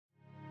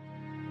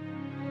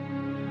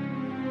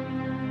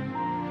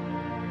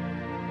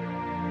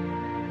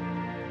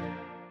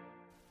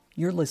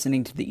You're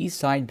listening to the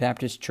Eastside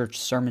Baptist Church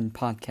Sermon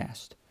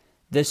Podcast.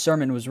 This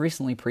sermon was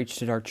recently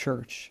preached at our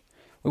church.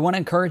 We want to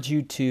encourage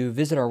you to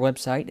visit our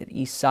website at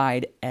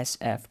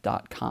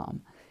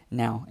eastsidesf.com.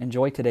 Now,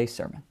 enjoy today's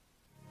sermon.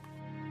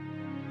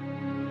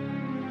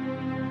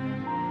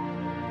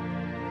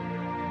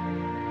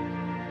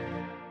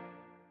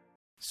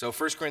 So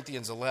 1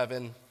 Corinthians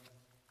 11,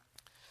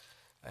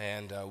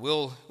 and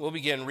we'll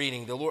begin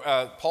reading.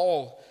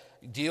 Paul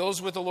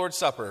deals with the Lord's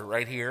Supper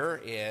right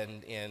here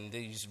in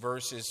these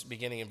verses,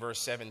 beginning in verse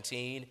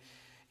 17,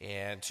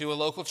 and to a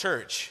local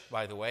church,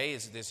 by the way,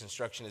 as this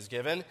instruction is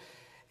given.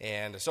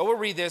 And so we'll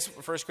read this,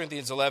 1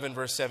 Corinthians 11,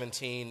 verse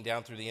 17,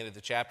 down through the end of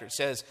the chapter. It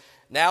says,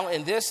 "Now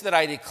in this that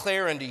I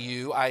declare unto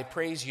you, I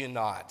praise you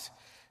not."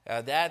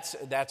 That's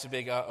a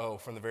big uh-oh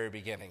from the very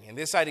begining. "In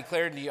this I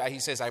declare unto you," he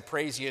says, "I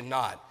praise you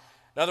not."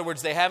 In other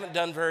words, they haven't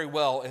done very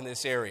well in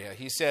this area.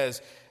 He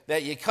says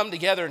that you come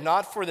together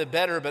not for the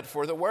better, but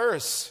for the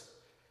worse.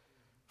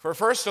 For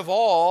first of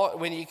all,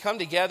 when you come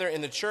together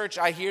in the church,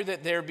 I hear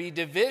that there be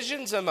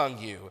divisions among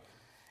you,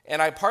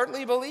 and I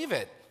partly believe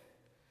it.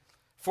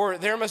 For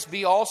there must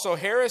be also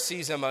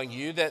heresies among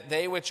you, that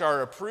they which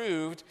are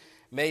approved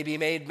may be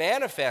made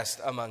manifest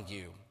among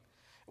you.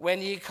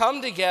 When ye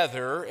come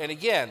together," and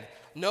again,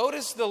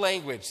 notice the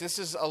language. This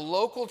is a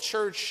local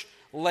church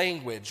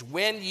language.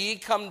 When ye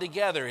come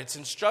together, it's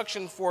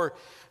instruction for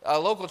a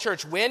local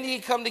church. "When ye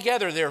come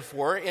together,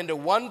 therefore, into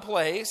one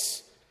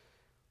place,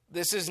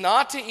 this is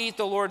not to eat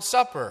the Lord's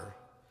Supper.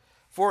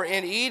 For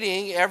in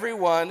eating,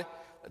 everyone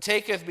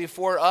taketh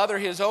before other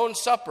his own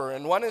supper,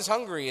 and one is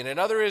hungry, and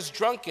another is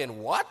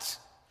drunken." What?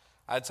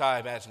 That's how I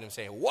imagine him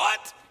saying,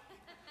 "What?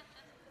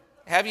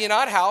 Have ye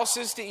not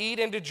houses to eat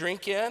and to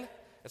drink in?"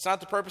 It's not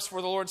the purpose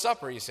for the Lord's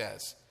Supper, he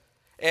says.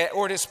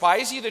 "Or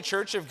despise ye the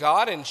church of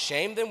God, and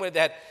shame them with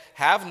that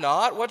have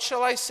not? What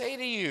shall I say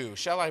to you?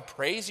 Shall I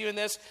praise you in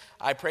this?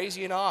 I praise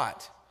you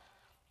not.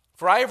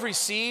 For I have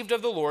received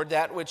of the Lord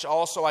that which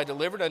also I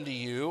delivered unto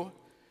you,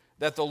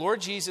 that the Lord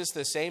Jesus,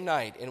 the same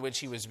night in which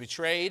he was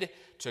betrayed,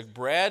 took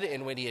bread,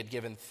 and when he had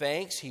given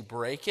thanks, he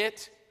brake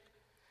it,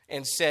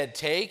 and said,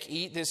 Take,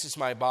 eat, this is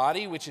my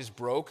body, which is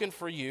broken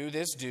for you.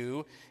 This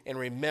do in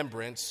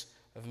remembrance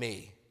of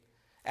me.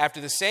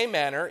 After the same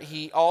manner,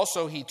 he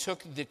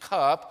took the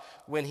cup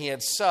when he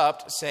had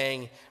supped,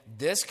 saying,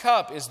 This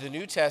cup is the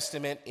New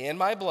Testament in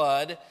my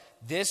blood.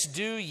 This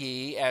do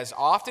ye, as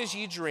oft as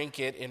ye drink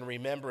it, in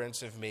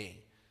remembrance of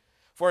me.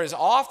 For as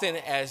often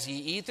as ye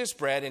eat this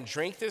bread and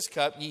drink this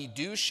cup, ye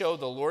do show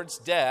the Lord's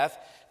death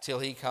till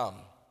he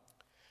come.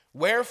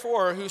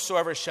 Wherefore,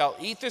 whosoever shall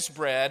eat this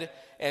bread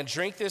and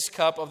drink this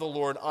cup of the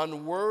Lord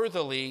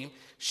unworthily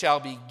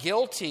shall be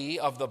guilty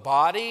of the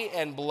body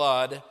and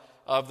blood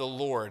of the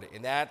Lord."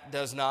 And that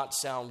does not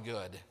sound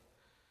good.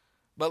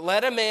 "But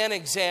let a man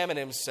examine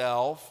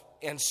himself,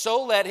 and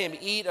so let him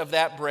eat of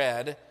that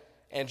bread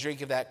and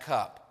drink of that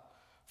cup.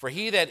 For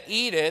he that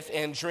eateth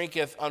and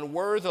drinketh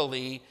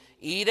unworthily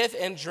eateth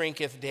and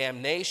drinketh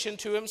damnation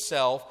to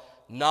himself,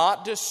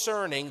 not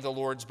discerning the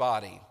Lord's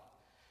body.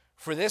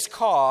 For this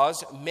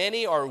cause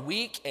many are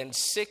weak and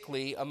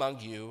sickly among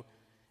you,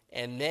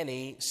 and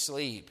many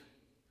sleep.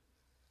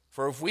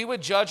 For if we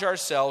would judge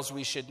ourselves,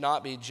 we should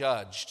not be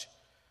judged.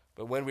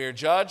 But when we are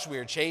judged, we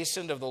are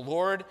chastened of the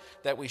Lord,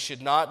 that we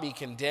should not be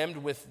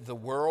condemned with the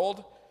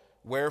world.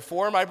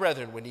 Wherefore, my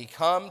brethren, when ye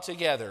come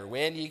together,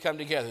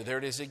 there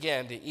it is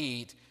again, to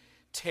eat,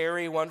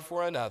 tarry one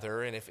for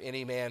another, and if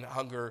any man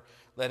hunger,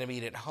 let him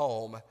eat at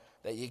home,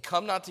 that ye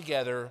come not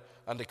together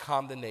unto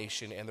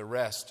condemnation, and the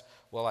rest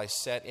will I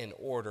set in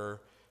order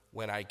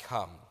when I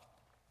come."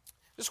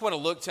 Just want to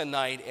look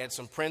tonight at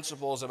some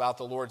principles about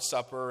the Lord's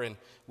Supper, and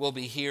we'll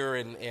be here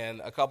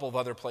in a couple of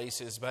other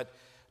places, but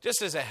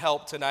just as a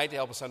help tonight to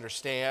help us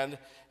understand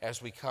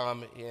as we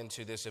come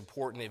into this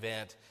important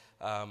event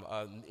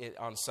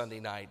on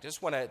Sunday night.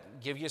 Just want to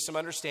give you some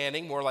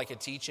understanding, more like a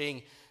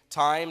teaching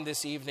time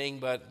this evening,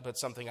 but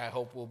something I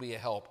hope will be a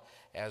help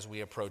as we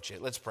approach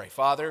it. Let's pray.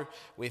 Father,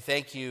 we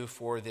thank you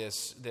for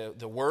this,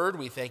 the word.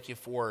 We thank you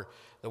for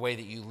the way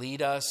that you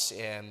lead us,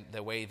 and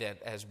the way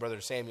that, as Brother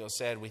Samuel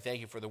said, we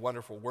thank you for the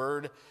wonderful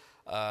word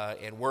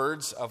and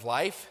words of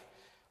life,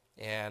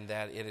 and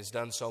that it has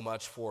done so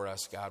much for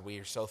us, God. We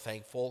are so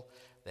thankful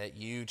that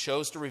you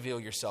chose to reveal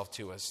yourself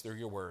to us through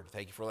your word.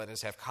 Thank you for letting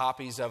us have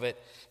copies of it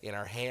in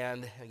our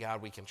hand.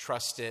 God, we can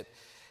trust it.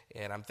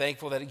 And I'm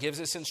thankful that it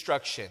gives us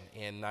instruction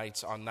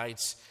on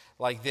nights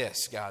like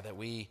this, God, that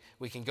we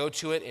can go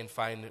to it and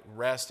find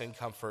rest and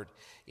comfort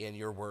in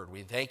your word.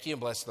 We thank you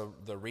and bless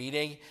the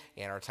reading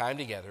and our time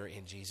together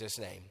in Jesus'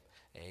 name.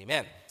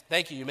 Amen.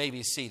 Thank you. You may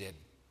be seated.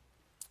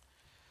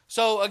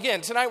 So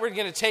again, tonight we're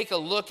going to take a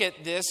look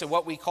at this and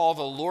what we call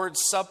the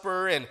Lord's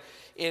Supper, and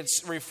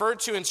it's referred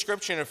to in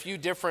Scripture in a few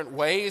different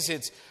ways.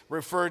 It's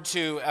referred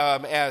to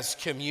as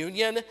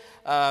communion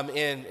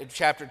in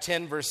chapter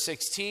 10, verse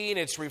 16.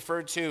 It's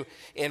referred to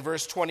in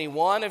verse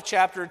 21 of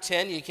chapter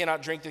 10. You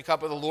cannot drink the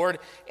cup of the Lord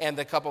and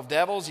the cup of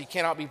devils. You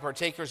cannot be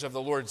partakers of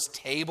the Lord's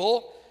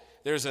table.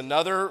 There's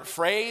another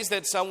phrase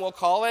that some will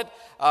call it.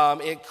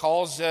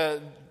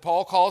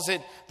 Paul calls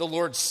it the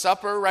Lord's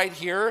Supper right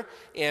here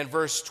in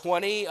verse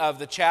 20 of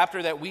the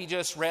chapter that we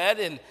just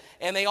read.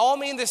 And they all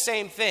mean the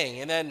same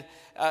thing. And then,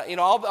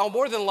 I'll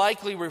more than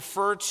likely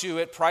refer to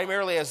it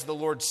primarily as the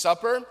Lord's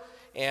Supper.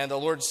 And the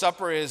Lord's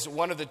Supper is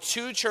one of the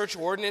two church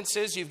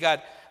ordinances. You've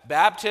got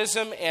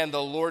baptism and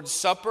the Lord's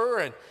Supper,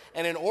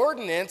 and an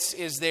ordinance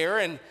is there.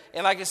 And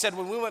like I said,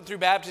 when we went through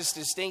Baptist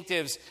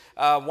Distinctives,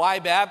 Why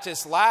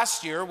Baptist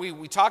last year,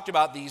 we talked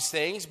about these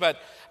things,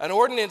 but an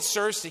ordinance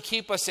serves to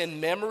keep us in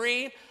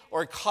memory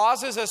or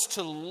causes us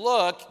to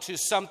look to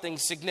something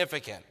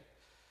significant.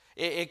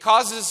 It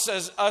causes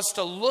us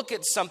to look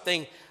at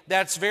something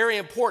that's very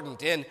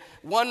important. And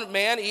one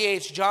man,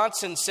 E.H.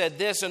 Johnson, said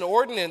this: an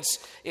ordinance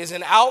is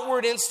an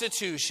outward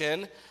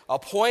institution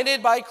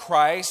appointed by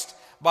Christ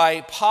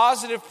by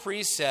positive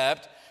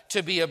precept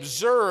to be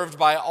observed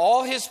by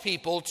all his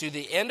people to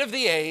the end of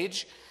the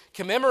age,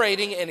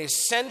 commemorating an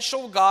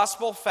essential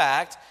gospel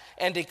fact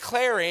and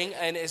declaring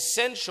an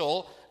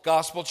essential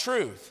gospel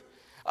truth.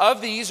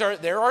 Of these,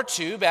 there are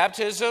two: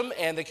 baptism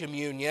and the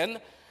communion,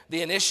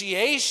 the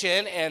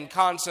initiation and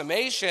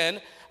consummation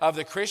of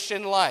the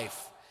Christian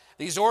life.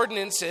 These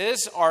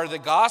ordinances are the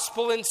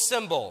gospel in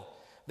symbol.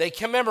 They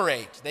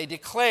commemorate, they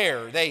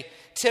declare, they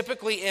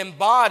typically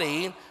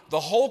embody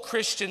the whole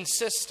Christian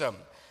system.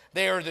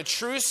 They are the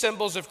true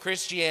symbols of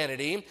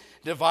Christianity,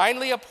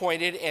 divinely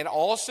appointed and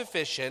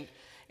all-sufficient,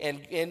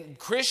 and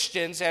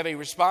Christians have a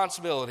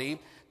responsibility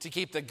to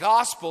keep the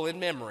gospel in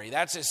memory.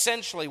 That's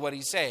essentially what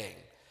he's saying.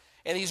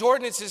 And these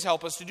ordinances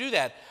help us to do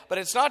that. But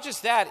it's not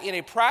just that. In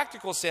a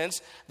practical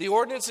sense, the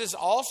ordinances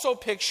also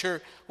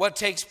picture what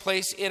takes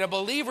place in a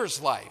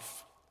believer's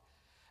life.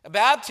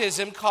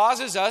 Baptism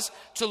causes us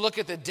to look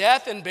at the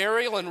death and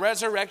burial and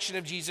resurrection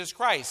of Jesus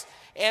Christ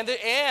and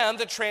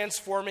the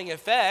transforming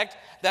effect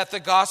that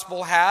the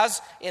gospel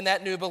has in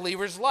that new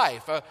believer's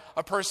life.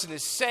 A person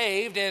is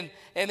saved and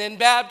then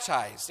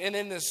baptized. And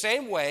in the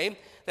same way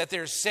that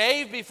they're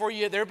saved before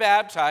they're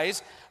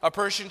baptized, a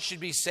person should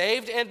be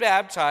saved and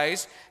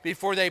baptized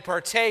before they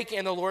partake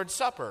in the Lord's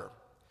Supper.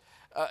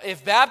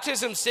 If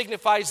baptism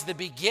signifies the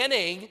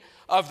beginning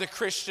of the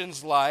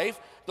Christian's life,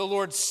 the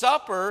Lord's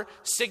Supper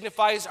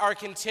signifies our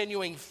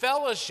continuing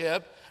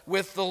fellowship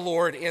with the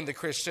Lord in the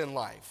Christian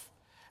life.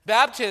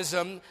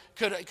 Baptism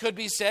could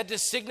be said to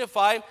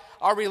signify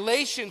our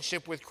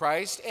relationship with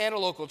Christ and a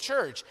local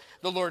church.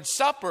 The Lord's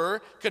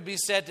Supper could be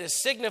said to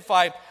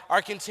signify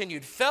our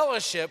continued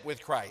fellowship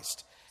with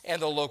Christ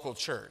and the local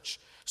church.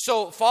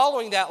 So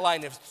following that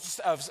line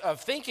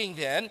of thinking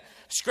then,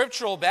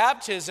 scriptural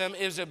baptism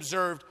is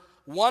observed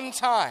one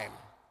time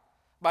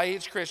by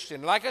each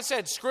Christian. Like I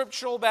said,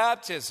 scriptural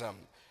baptism.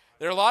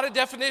 There are a lot of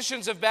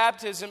definitions of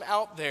baptism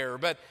out there,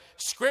 but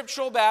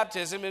scriptural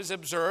baptism is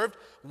observed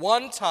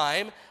one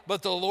time,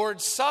 but the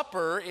Lord's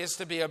Supper is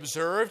to be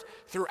observed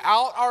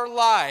throughout our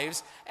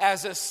lives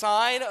as a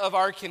sign of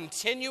our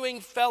continuing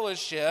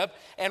fellowship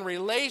and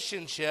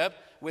relationship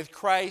with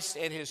Christ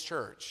and his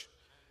church.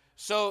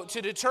 So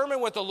to determine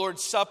what the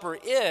Lord's Supper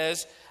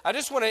is, I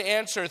just want to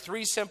answer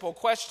three simple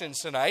questions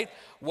tonight.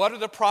 What are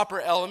the proper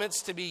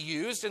elements to be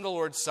used in the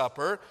Lord's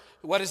Supper?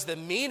 What is the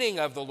meaning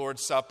of the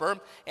Lord's Supper?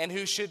 And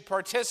who should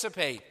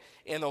participate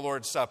in the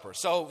Lord's Supper?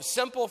 So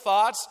simple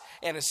thoughts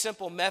and a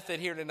simple method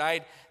here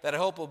tonight that I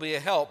hope will be a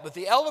help. But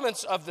the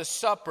elements of the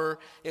supper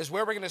is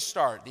where we're going to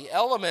start. The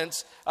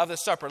elements of the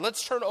supper.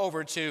 Let's turn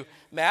over to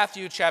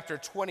Matthew chapter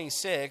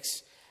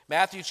 26.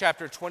 Matthew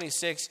chapter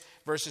 26,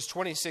 verses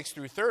 26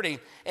 through 30.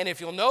 And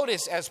if you'll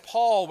notice, as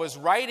Paul was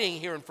writing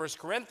here in 1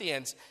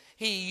 Corinthians,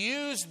 he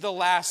used the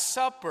Last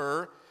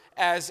Supper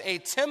as a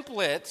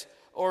template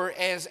or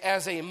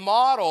as a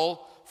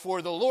model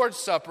for the Lord's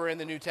Supper in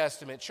the New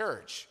Testament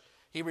church.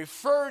 He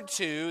referred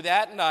to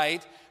that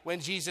night when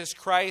Jesus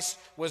Christ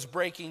was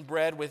breaking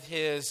bread with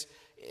his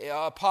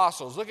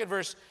apostles. Look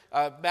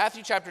at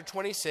Matthew chapter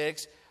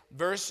 26,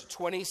 verse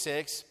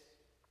 26.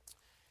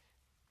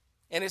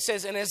 And it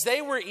says, "And as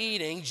they were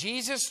eating,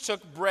 Jesus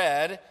took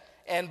bread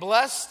and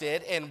blessed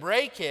it and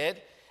brake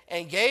it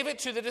and gave it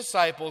to the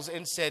disciples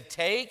and said,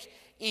 'Take,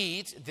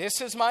 eat,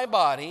 this is my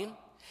body.'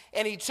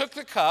 And he took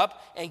the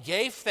cup and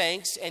gave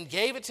thanks and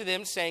gave it to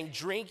them, saying,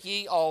 'Drink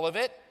ye all of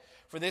it,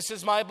 for this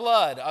is my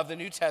blood of the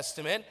New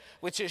Testament,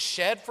 which is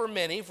shed for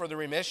many for the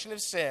remission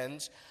of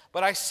sins.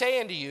 But I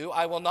say unto you,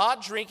 I will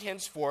not drink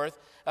henceforth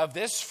of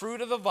this fruit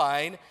of the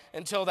vine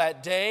until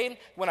that day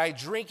when I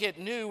drink it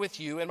new with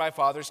you in my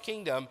Father's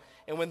kingdom.'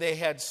 And when they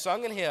had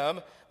sung an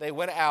hymn, they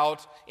went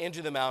out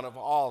into the Mount of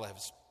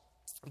Olives."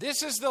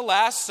 This is the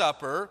Last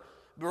Supper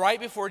right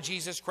before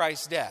Jesus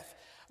Christ's death.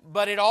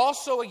 But it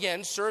also,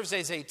 again, serves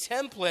as a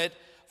template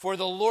for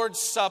the Lord's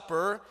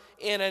Supper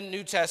in a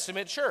New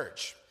Testament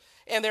church.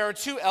 And there are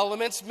two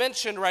elements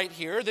mentioned right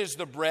here. There's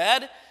the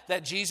bread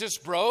that Jesus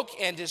broke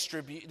and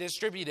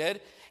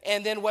distributed,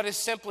 and then what is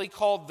simply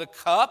called the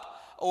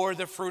cup or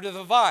the fruit of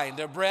the vine.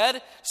 The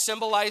bread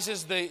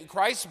symbolizes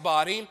Christ's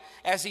body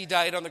as he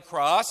died on the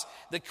cross.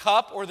 The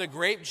cup or the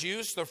grape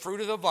juice, the fruit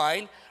of the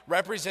vine,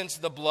 represents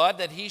the blood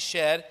that he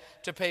shed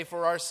to pay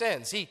for our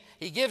sins.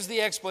 He gives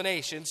the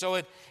explanation, so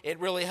it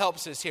really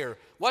helps us here.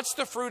 What's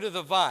the fruit of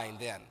the vine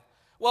then?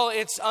 Well,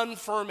 it's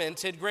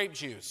unfermented grape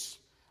juice.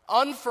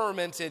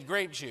 Unfermented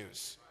grape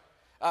juice.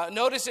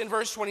 Notice in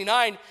verse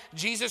 29,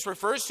 Jesus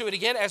refers to it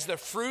again as the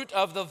fruit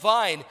of the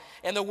vine.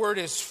 And the word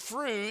is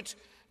fruit,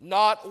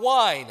 not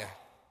wine.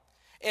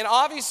 And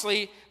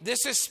obviously,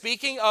 this is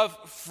speaking of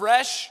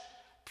fresh,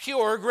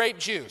 pure grape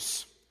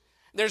juice.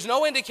 There's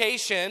no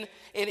indication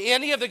in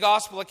any of the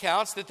gospel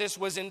accounts that this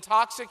was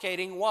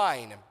intoxicating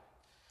wine.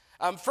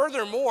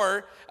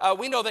 Furthermore,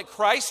 we know that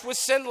Christ was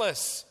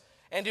sinless.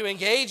 And to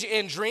engage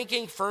in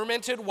drinking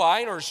fermented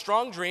wine or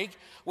strong drink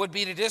would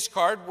be to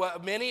discard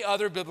many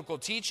other biblical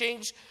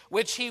teachings,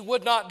 which he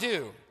would not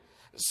do.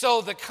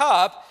 So the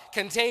cup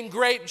contained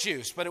grape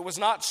juice, but it was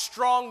not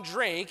strong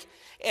drink.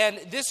 And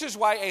this is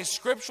why a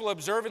scriptural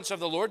observance of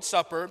the Lord's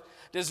Supper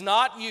does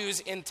not use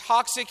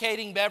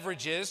intoxicating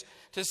beverages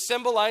to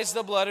symbolize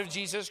the blood of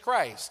Jesus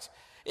Christ.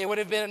 It would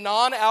have been a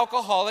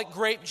non-alcoholic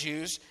grape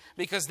juice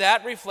because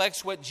that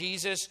reflects what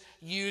Jesus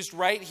used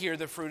right here,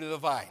 the fruit of the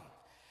vine.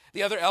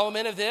 The other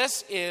element of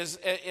this is,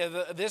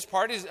 this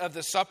part of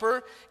the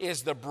supper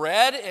is the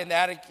bread, and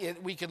that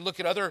we could look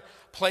at other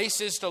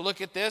places to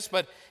look at this,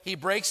 but he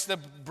breaks the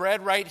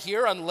bread right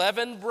here.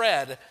 Unleavened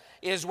bread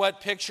is what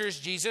pictures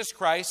Jesus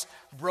Christ's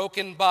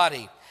broken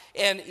body.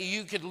 And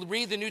you could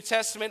read the New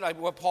Testament, like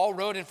what Paul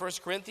wrote in 1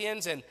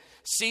 Corinthians, and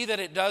see that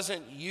it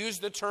doesn't use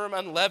the term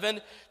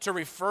unleavened to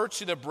refer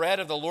to the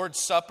bread of the Lord's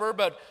Supper,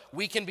 but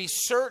we can be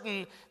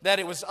certain that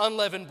it was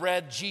unleavened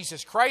bread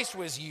Jesus Christ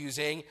was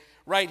using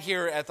right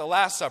here at the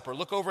Last Supper.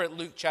 Look over at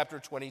Luke chapter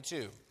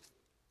 22.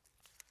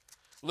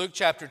 Luke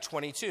chapter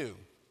 22.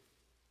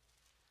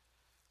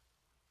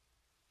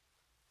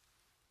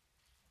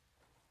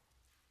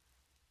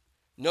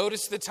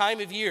 Notice the time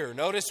of year.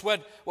 Notice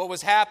what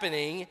was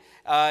happening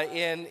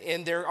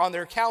on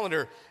their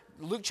calendar.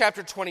 Luke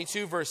chapter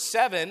 22, verse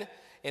 7.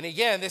 And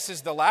again, this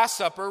is the Last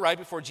Supper, right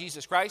before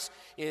Jesus Christ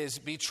is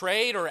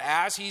betrayed, or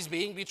as he's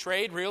being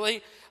betrayed,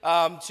 really,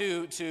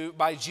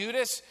 by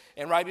Judas,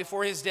 and right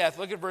before his death.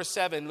 Look at verse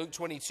 7, Luke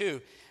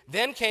 22.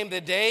 Then came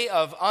the day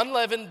of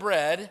unleavened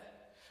bread,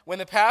 when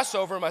the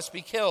Passover must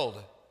be killed.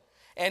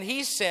 And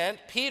he sent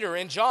Peter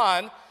and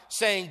John,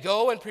 saying,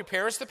 Go and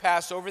prepare us the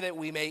Passover, that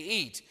we may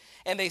eat.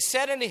 And they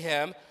said unto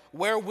him,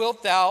 Where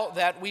wilt thou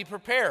that we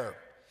prepare?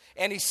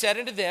 And he said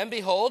unto them,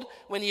 Behold,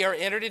 when ye are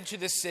entered into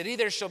the city,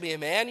 there shall a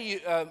man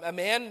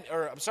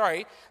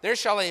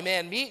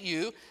meet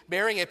you,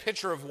 bearing a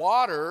pitcher of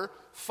water.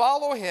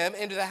 Follow him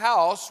into the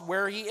house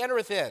where he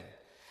entereth in.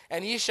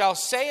 And ye shall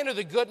say unto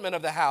the goodman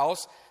of the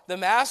house, The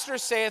master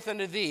saith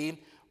unto thee,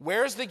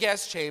 Where is the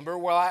guest chamber,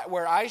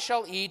 where I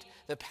shall eat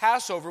the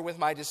Passover with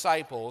my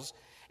disciples?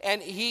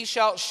 And he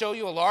shall show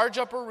you a large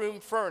upper room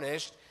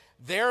furnished.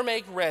 There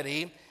make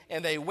ready.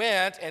 And they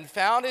went and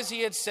found as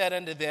he had said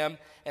unto them,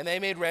 and they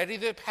made ready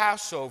the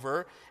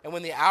Passover. And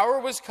when the hour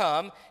was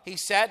come, he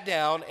sat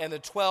down, and the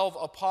 12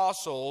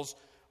 apostles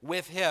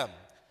with him.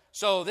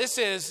 So this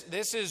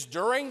is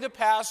during the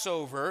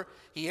Passover.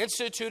 He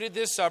instituted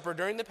this supper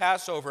during the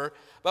Passover.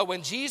 But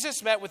when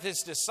Jesus met with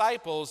his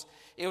disciples,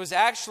 it was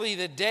actually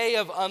the day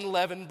of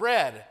unleavened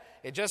bread.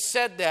 It just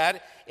said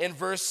that in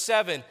verse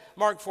 7.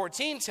 Mark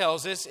 14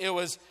 tells us it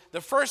was the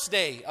first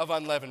day of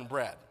unleavened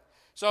bread.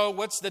 So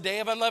what's the day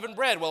of unleavened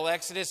bread? Well,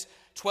 Exodus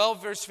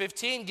 12, verse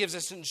 15 gives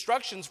us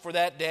instructions for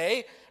that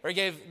day, or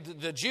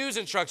gave the Jews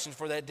instructions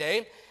for that day.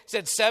 It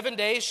said, 7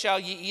 days shall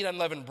ye eat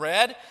unleavened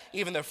bread.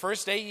 Even the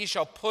first day ye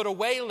shall put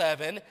away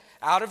leaven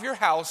out of your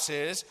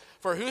houses.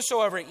 For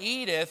whosoever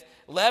eateth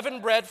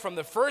leavened bread from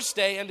the first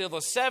day until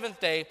the seventh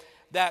day,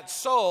 that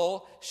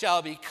soul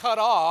shall be cut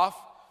off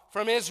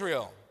from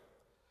Israel.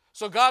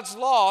 So God's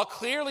law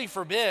clearly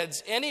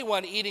forbids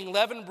anyone eating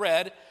leavened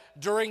bread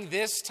during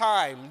this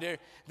time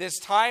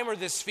or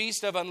this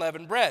feast of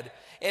unleavened bread.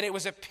 And it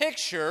was a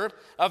picture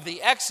of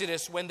the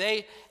Exodus when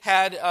they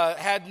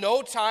had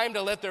no time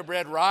to let their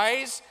bread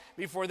rise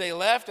before they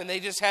left, and they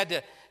just had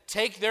to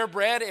take their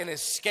bread and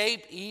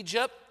escape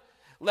Egypt.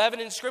 Leaven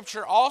in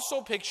Scripture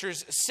also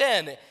pictures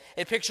sin.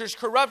 It pictures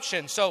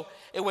corruption. So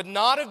it would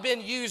not have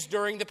been used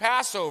during the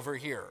Passover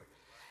here.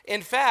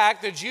 In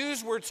fact, the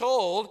Jews were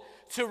told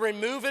to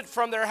remove it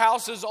from their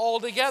houses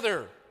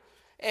altogether.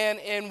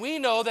 And we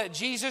know that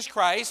Jesus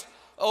Christ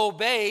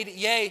obeyed,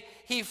 yea,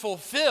 he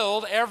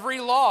fulfilled every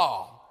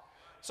law.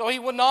 So he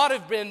would not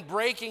have been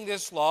breaking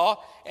this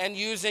law and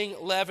using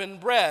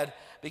leavened bread.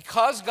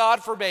 Because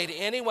God forbade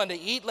anyone to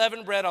eat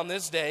leavened bread on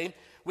this day,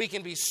 we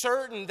can be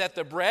certain that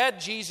the bread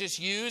Jesus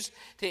used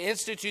to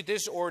institute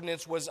this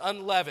ordinance was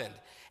unleavened.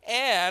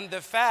 And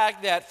the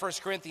fact that 1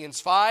 Corinthians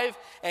 5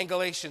 and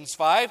Galatians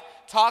 5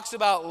 talks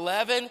about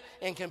leaven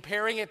and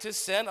comparing it to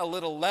sin, a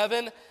little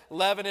leaven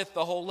leaveneth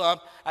the whole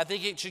lump. I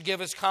think it should give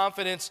us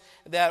confidence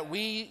that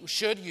we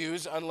should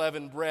use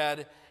unleavened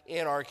bread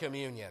in our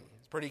communion.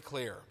 It's pretty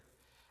clear.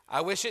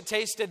 I wish it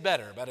tasted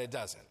better, but it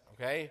doesn't.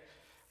 okay?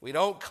 We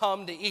don't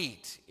come to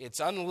eat. It's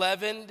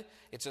unleavened.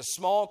 It's a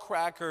small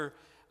cracker,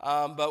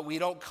 but we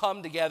don't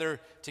come together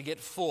to get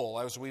full,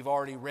 as we've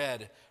already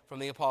read from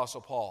the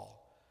Apostle Paul.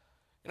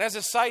 And as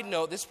a side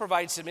note, this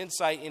provides some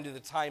insight into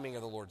the timing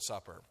of the Lord's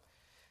Supper.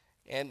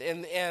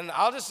 And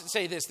I'll just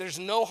say this, there's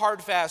no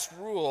hard, fast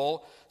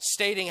rule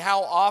stating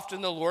how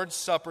often the Lord's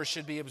Supper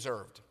should be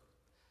observed.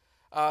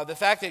 The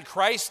fact that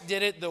Christ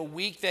did it the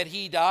week that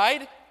he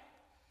died,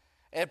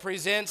 it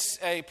presents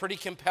a pretty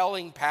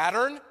compelling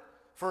pattern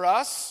for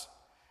us.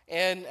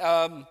 And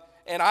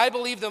I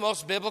believe the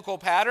most biblical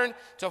pattern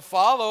to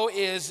follow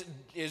is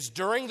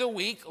during the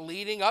week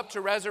leading up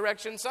to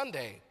Resurrection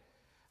Sunday.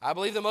 I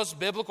believe the most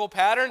biblical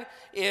pattern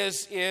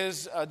is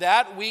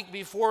that week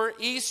before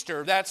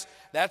Easter.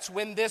 That's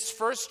when this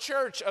first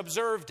church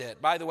observed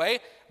it. By the way,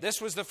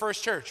 this was the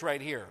first church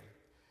right here.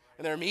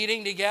 And they're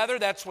meeting together.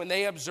 That's when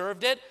they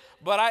observed it.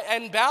 But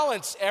in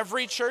balance,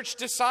 every church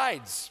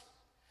decides.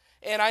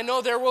 And I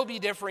know there will be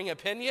differing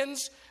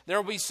opinions.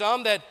 There will be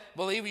some that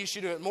believe you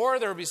should do it more.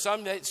 There will be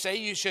some that say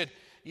you should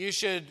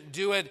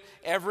do it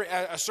every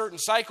a certain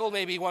cycle,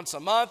 maybe once a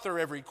month or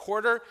every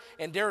quarter.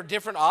 And there are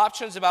different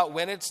options about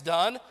when it's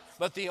done.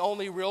 But the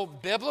only real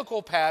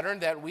biblical pattern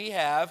that we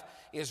have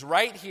is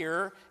right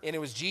here. And it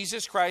was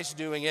Jesus Christ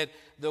doing it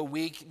the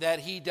week that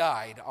he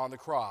died on the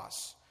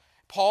cross.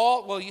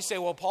 You say,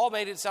 Paul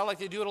made it sound like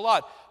they do it a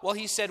lot. Well,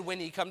 he said when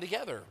you come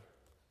together.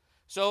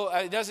 So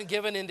it doesn't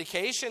give an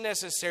indication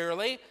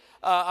necessarily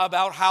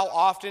about how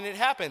often it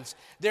happens.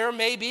 There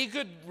may be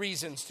good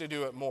reasons to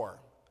do it more.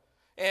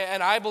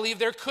 And I believe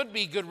there could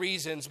be good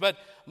reasons, but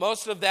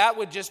most of that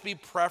would just be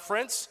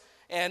preference,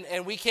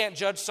 and we can't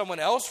judge someone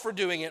else for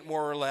doing it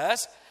more or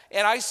less.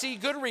 And I see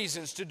good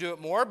reasons to do it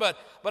more, but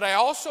I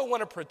also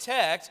want to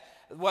protect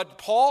what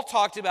Paul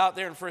talked about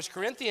there in 1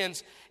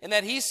 Corinthians, and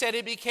that he said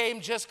it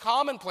became just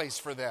commonplace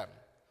for them.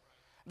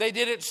 They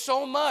did it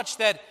so much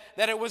that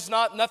it was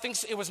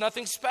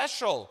nothing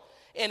special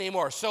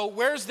anymore. So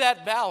where's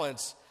that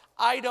balance?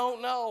 I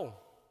don't know.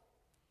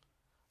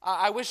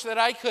 I wish that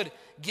I could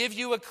give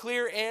you a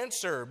clear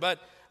answer, but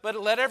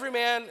let every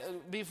man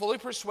be fully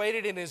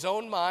persuaded in his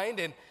own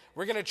mind, and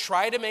we're going to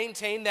try to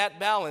maintain that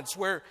balance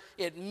where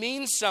it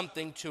means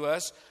something to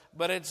us,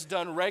 but it's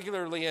done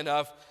regularly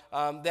enough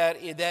that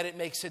it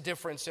makes a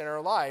difference in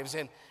our lives.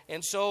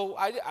 And so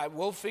I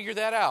will figure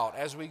that out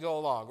as we go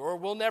along, or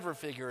we'll never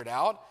figure it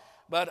out.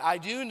 But I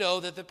do know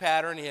that the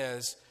pattern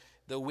is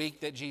the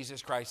week that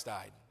Jesus Christ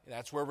died.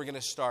 That's where we're going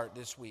to start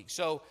this week.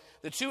 So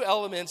the two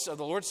elements of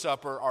the Lord's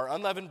Supper are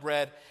unleavened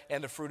bread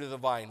and the fruit of the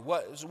vine.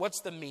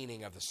 What's the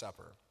meaning of the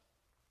supper?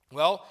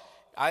 Well,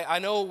 I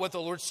know what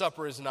the Lord's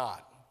Supper is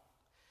not.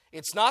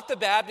 It's not the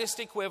Baptist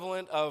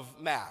equivalent of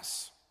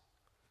Mass.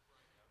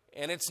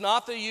 And it's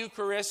not the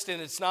Eucharist,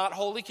 and it's not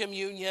Holy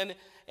Communion,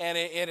 and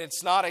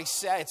it's not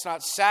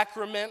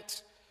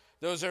sacrament.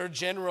 Those are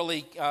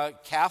generally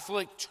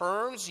Catholic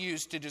terms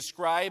used to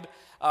describe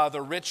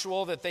the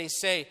ritual that they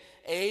say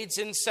aids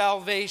in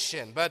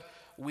salvation. But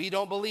we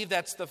don't believe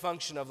that's the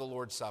function of the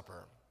Lord's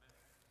Supper.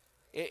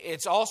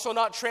 It's also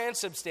not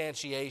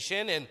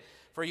transubstantiation. And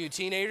for you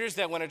teenagers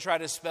that want to try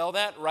to spell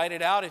that, write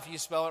it out. If you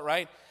spell it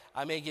right,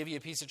 I may give you a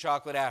piece of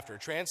chocolate after.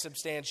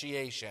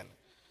 Transubstantiation.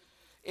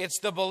 It's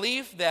the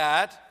belief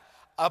that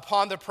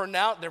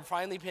they're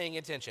finally paying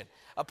attention,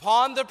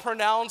 upon the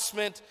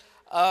pronouncement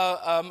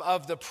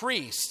of the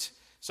priest.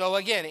 So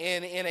again,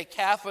 in a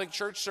Catholic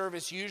church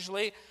service,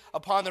 usually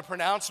upon the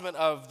pronouncement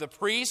of the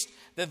priest,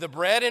 that the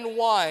bread and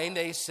wine,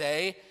 they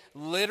say,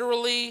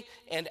 literally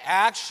and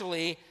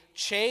actually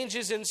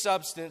changes in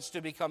substance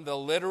to become the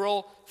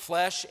literal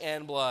flesh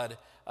and blood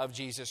of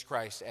Jesus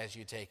Christ as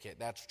you take it.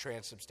 That's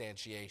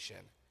transubstantiation.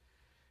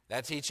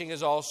 That teaching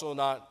is also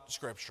not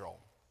scriptural.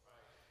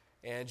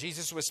 And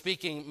Jesus was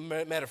speaking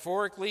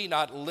metaphorically,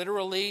 not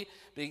literally.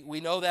 We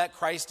know that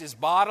Christ is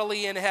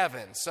bodily in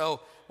heaven. So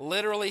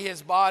literally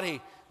his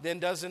body then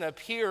doesn't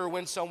appear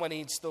when someone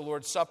eats the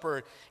Lord's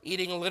Supper.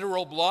 Eating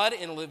literal blood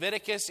in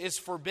Leviticus is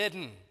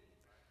forbidden.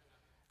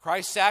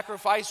 Christ's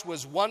sacrifice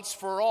was once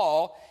for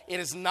all. It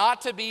is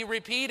not to be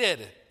repeated.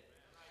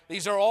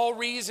 These are all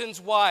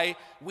reasons why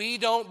we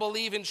don't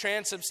believe in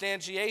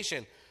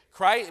transubstantiation.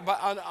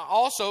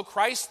 Also,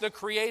 Christ the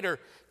Creator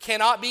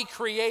cannot be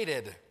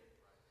created.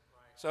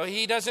 So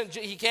he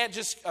can't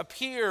just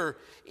appear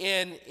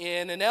in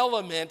an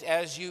element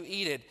as you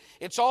eat it.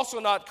 It's also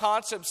not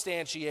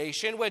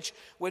consubstantiation, which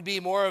would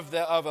be more of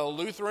a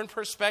Lutheran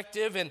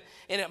perspective, and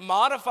it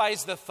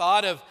modifies the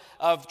thought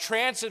of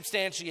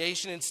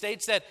transubstantiation and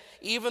states that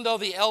even though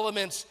the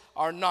elements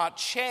are not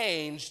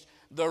changed,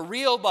 the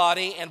real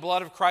body and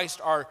blood of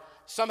Christ are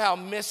somehow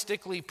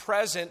mystically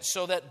present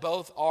so that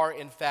both are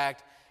in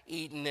fact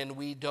eaten, and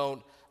we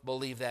don't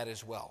believe that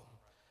as well.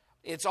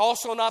 It's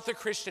also not the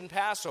Christian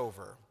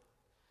Passover.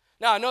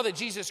 Now, I know that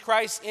Jesus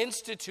Christ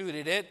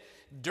instituted it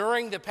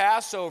during the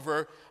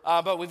Passover,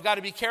 but we've got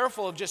to be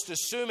careful of just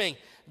assuming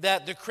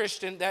that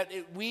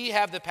we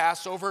have the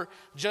Passover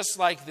just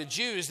like the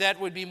Jews. That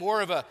would be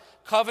more of a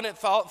covenant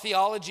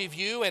theology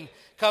view, and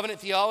covenant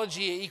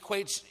theology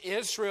equates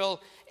Israel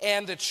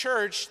and the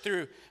church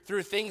through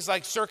things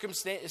like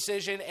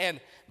circumcision and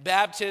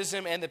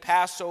baptism and the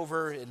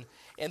Passover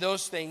and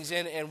those things.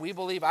 And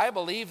I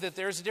believe that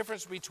there's a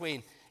difference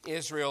between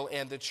Israel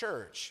and the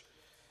church.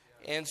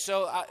 And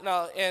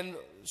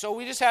so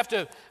we just have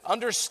to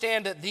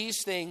understand that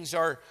these things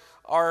are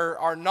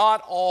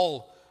not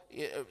all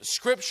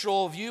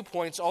scriptural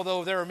viewpoints,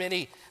 although there are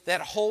many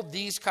that hold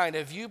these kind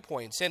of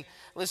viewpoints. And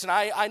listen,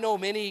 I know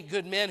many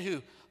good men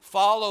who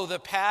follow the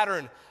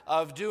pattern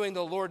of doing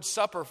the Lord's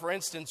Supper, for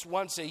instance,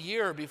 once a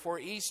year before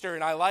Easter,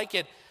 and I like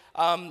it,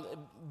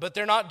 but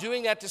they're not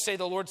doing that to say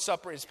the Lord's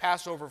Supper is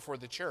Passover for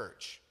the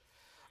church.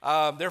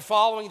 They're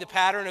following the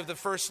pattern of the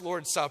first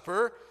Lord's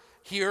Supper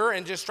here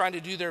and just trying to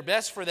do their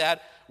best for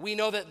that. We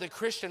know that the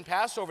Christian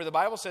Passover, the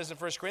Bible says in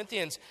 1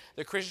 Corinthians,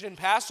 the Christian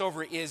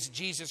Passover is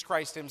Jesus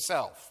Christ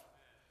himself.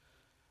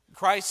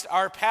 Christ,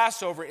 our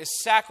Passover,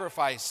 is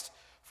sacrificed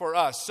for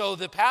us. So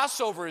the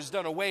Passover is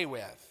done away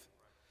with.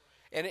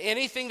 And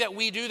anything that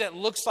we do that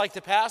looks like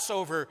the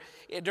Passover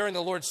during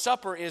the Lord's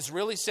Supper is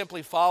really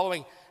simply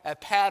following a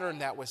pattern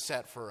that was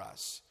set for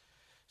us.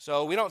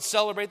 So we don't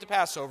celebrate the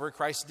Passover.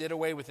 Christ did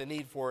away with the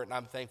need for it, and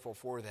I'm thankful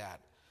for that.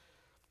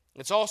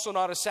 It's also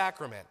not a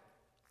sacrament.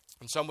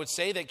 And some would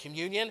say that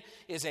communion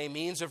is a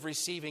means of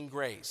receiving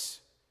grace.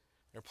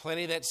 There are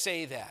plenty that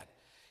say that.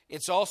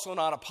 It's also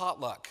not a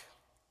potluck.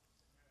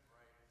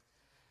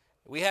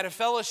 We had a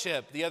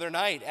fellowship the other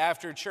night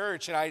after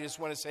church, and I just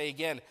want to say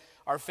again,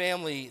 our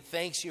family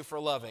thanks you for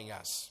loving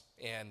us.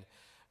 And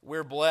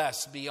we're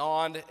blessed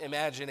beyond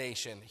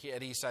imagination here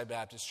at Eastside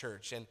Baptist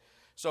Church. And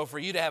so for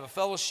you to have a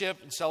fellowship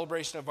in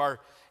celebration of our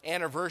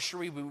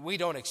anniversary, we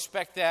don't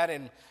expect that,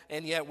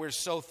 and yet we're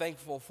so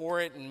thankful for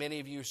it, and many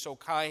of you are so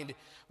kind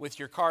with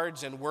your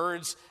cards and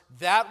words.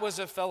 That was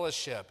a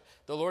fellowship.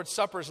 The Lord's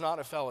Supper is not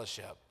a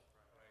fellowship.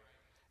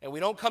 And we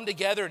don't come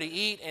together to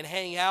eat and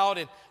hang out,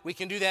 and we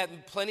can do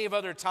that plenty of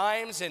other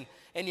times,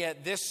 and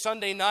yet this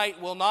Sunday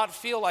night will not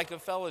feel like a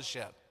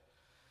fellowship.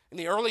 And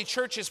the early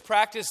churches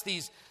practiced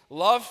these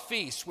love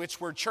feasts,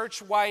 which were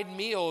church-wide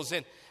meals,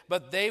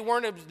 but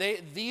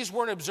these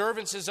weren't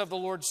observances of the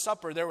Lord's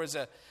Supper. There was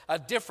a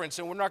difference,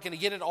 and we're not going to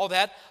get into all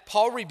that.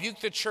 Paul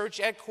rebuked the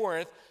church at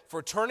Corinth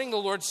for turning the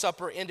Lord's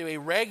Supper into a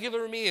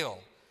regular meal.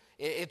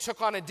 It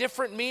took on a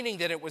different meaning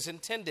than it was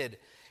intended.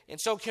 And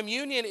so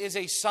communion is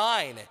a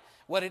sign.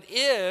 What it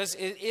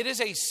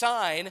is a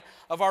sign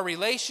of our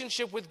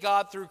relationship with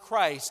God through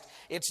Christ.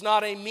 It's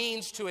not a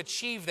means to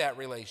achieve that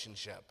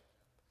relationship.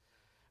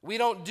 We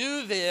don't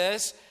do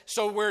this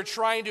so we're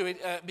trying to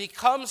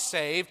become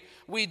saved.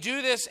 We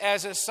do this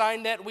as a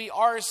sign that we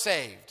are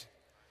saved.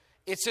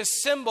 It's a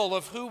symbol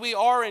of who we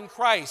are in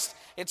Christ.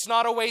 It's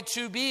not a way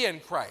to be in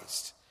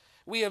Christ.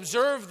 We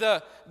observe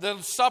the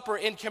supper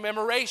in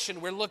commemoration.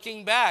 We're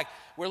looking back.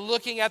 We're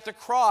looking at the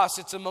cross.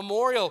 It's a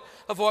memorial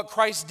of what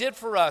Christ did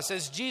for us.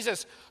 As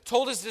Jesus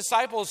told his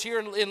disciples here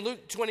in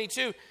Luke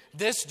 22,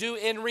 this do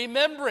in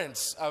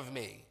remembrance of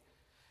me.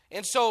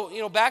 And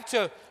so, back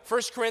to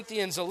 1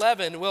 Corinthians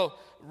 11, we'll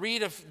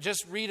read a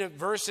few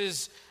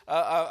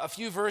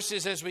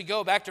verses as we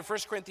go. Back to 1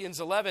 Corinthians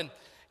 11,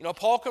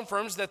 Paul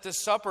confirms that the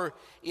supper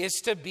is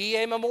to be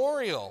a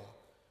memorial.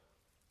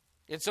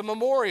 It's a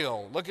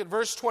memorial. Look at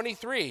verse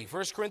 23,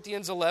 1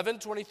 Corinthians 11,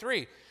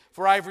 23.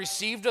 For I have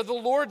received of the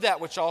Lord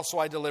that which also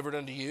I delivered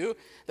unto you,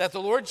 that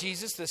the Lord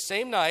Jesus, the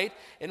same night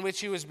in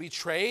which he was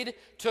betrayed,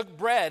 took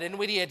bread, and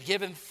when he had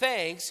given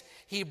thanks,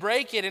 he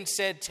brake it and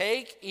said,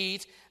 Take,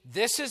 eat,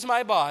 this is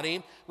my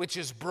body, which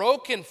is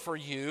broken for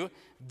you.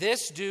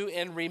 This do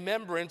in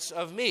remembrance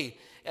of me.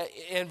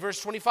 In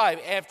verse 25,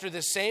 after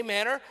the same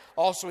manner,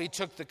 also he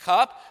took the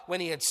cup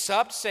when he had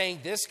supped,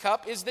 saying, This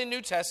cup is the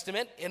New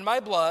Testament in my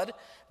blood.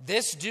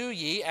 This do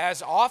ye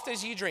as oft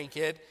as ye drink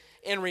it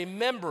in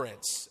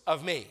remembrance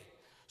of me.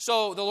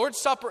 So the Lord's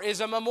Supper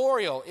is a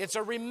memorial. It's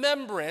a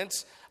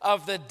remembrance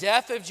of the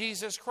death of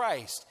Jesus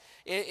Christ.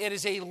 It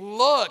is a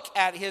look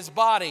at his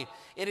body.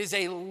 It is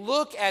a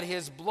look at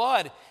his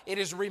blood. It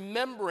is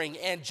remembering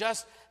and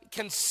just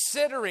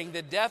considering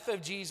the death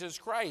of Jesus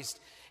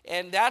Christ.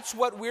 And that's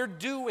what we're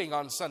doing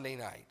on Sunday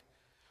night.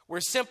 We're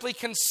simply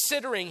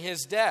considering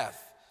his death.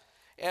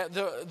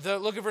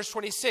 Look at verse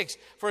 26.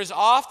 For as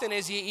often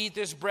as ye eat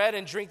this bread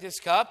and drink this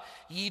cup,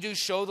 ye do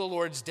show the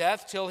Lord's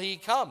death till he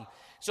come.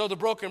 So the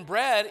broken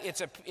bread,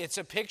 it's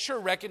a picture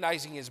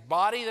recognizing his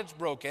body that's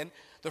broken.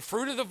 The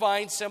fruit of the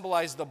vine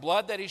symbolizes the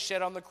blood that he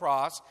shed on the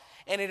cross.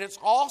 And it is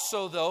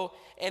also, though,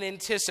 an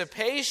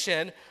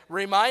anticipation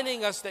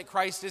reminding us that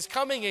Christ is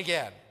coming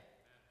again.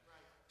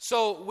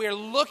 So we're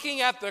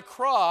looking at the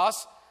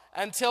cross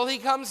until he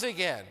comes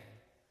again.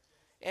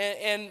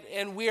 And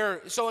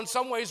so in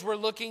some ways we're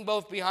looking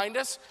both behind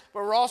us,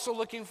 but we're also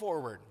looking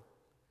forward.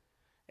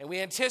 And we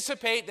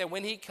anticipate that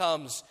when he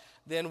comes,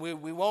 then we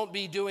won't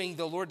be doing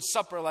the Lord's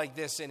Supper like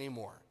this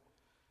anymore.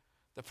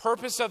 The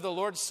purpose of the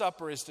Lord's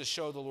Supper is to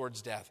show the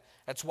Lord's death.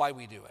 That's why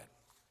we do it.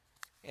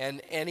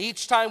 And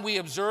each time we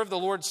observe the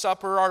Lord's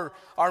Supper,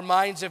 our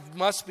minds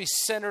must be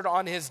centered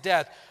on his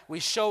death. We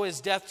show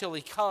his death till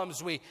he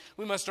comes. We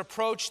must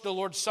approach the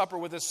Lord's Supper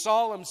with a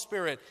solemn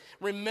spirit,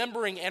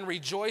 remembering and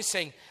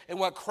rejoicing in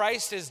what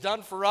Christ has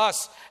done for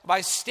us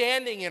by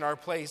standing in our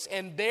place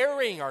and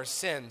bearing our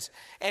sins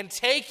and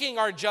taking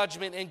our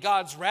judgment and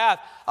God's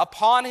wrath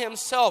upon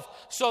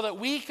himself so that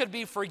we could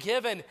be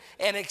forgiven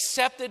and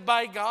accepted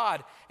by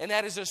God. And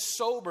that is a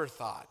sober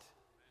thought.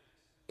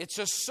 It's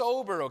a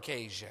sober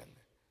occasion.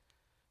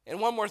 And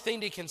one more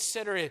thing to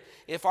consider,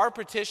 if our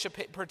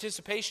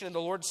participation in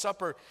the Lord's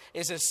Supper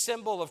is a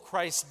symbol of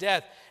Christ's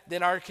death,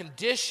 then our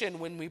condition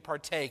when we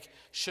partake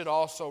should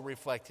also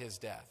reflect his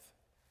death.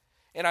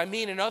 And I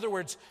mean, in other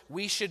words,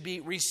 we should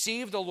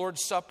receive the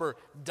Lord's Supper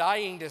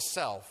dying to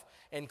self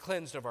and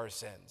cleansed of our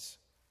sins.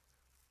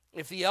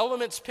 If the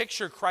elements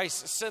picture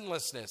Christ's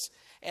sinlessness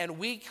and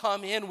we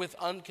come in with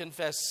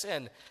unconfessed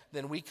sin,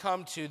 then we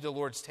come to the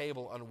Lord's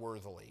table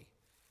unworthily.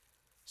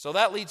 So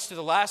that leads to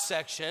the last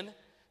section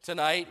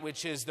tonight,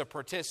 which is the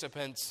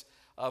participants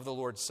of the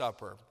Lord's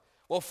Supper.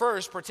 Well,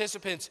 first,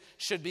 participants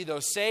should be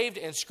those saved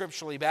and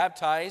scripturally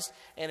baptized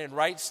and in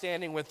right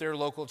standing with their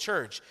local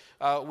church.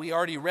 We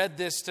already read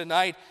this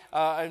tonight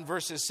in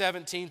verses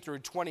 17 through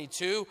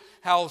 22,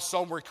 how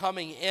some were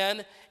coming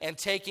in and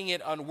taking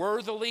it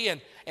unworthily.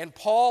 And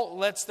Paul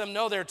lets them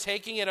know they're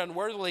taking it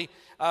unworthily,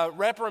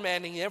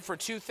 reprimanding them for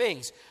two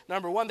things.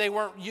 Number one, they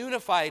weren't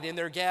unified in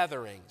their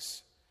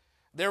gatherings.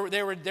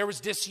 There was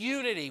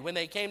disunity when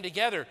they came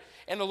together.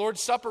 And the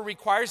Lord's Supper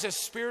requires a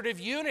spirit of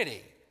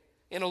unity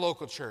in a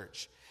local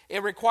church.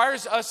 It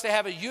requires us to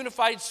have a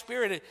unified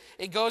spirit.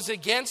 It goes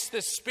against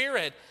the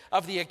spirit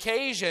of the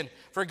occasion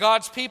for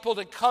God's people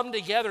to come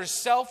together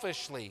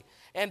selfishly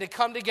and to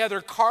come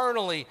together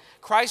carnally.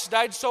 Christ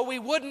died so we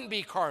wouldn't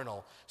be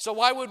carnal. So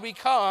why would we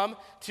come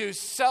to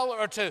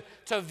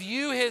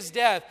view his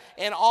death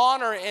and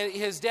honor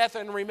his death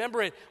and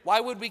remember it? Why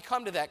would we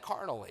come to that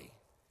carnally?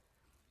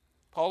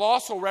 Paul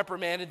also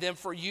reprimanded them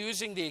for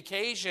using the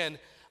occasion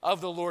of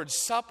the Lord's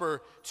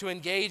Supper to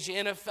engage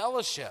in a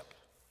fellowship.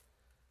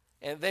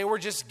 And they were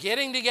just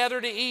getting together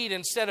to eat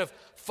instead of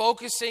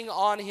focusing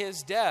on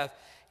his death.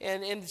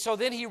 And so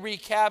then he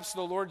recaps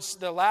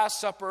the Last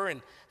Supper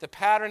and the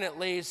pattern it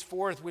lays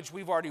forth, which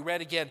we've already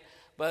read again.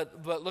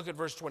 But look at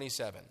verse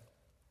 27.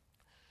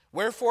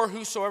 Wherefore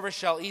whosoever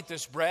shall eat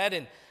this bread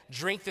and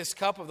drink this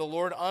cup of the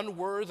Lord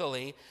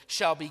unworthily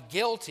shall be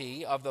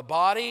guilty of the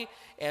body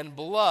and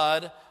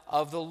blood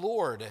of the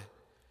Lord.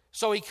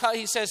 So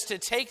he says to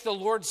take the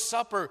Lord's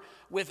Supper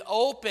with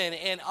open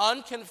and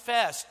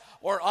unconfessed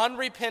or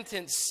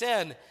unrepentant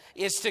sin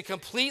is to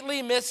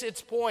completely miss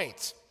its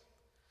point.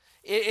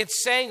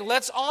 It's saying,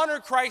 let's honor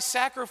Christ's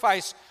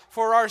sacrifice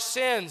for our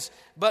sins,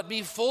 but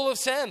be full of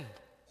sin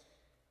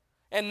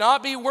and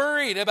not be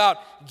worried about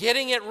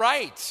getting it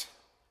right.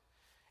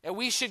 And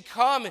we should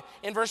come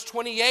in verse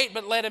 28,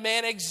 but let a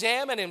man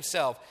examine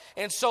himself.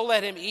 And so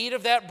let him eat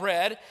of that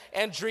bread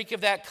and drink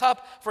of that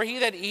cup. For he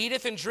that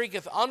eateth and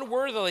drinketh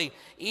unworthily,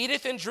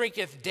 eateth and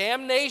drinketh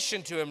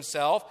damnation to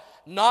himself,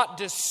 not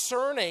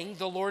discerning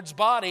the Lord's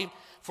body.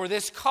 For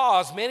this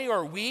cause many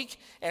are weak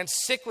and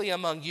sickly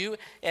among you,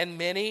 and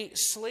many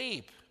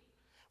sleep.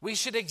 We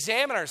should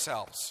examine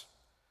ourselves.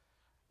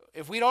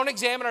 If we don't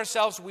examine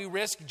ourselves, we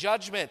risk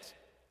judgment.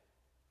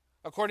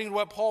 According to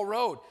what Paul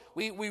wrote,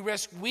 we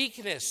risk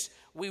weakness,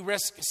 we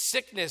risk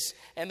sickness,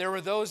 and there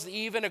were those,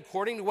 even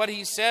according to what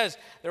he says,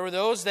 there were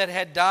those that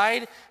had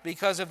died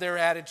because of their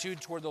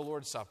attitude toward the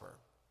Lord's Supper.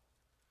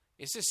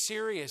 This is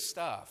serious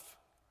stuff.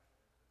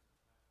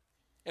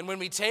 And when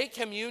we take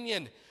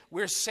communion,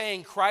 we're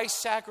saying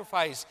Christ's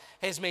sacrifice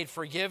has made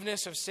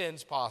forgiveness of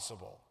sins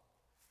possible.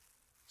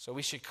 So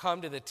we should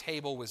come to the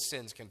table with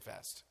sins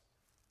confessed.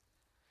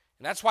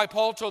 And that's why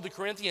Paul told the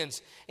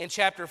Corinthians in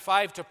chapter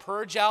 5 to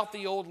purge out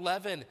the old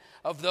leaven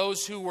of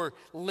those who were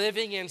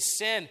living in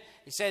sin.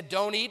 He said,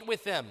 don't eat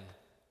with them.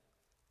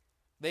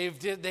 They've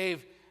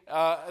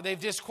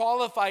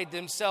disqualified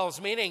themselves,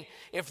 meaning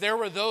if there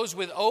were those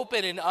with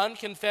open and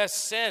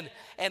unconfessed sin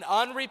and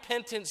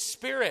unrepentant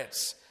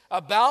spirits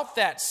about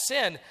that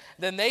sin,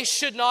 then they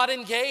should not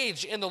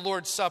engage in the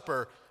Lord's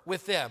Supper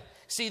with them.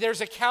 See, there's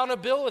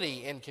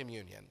accountability in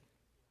communion.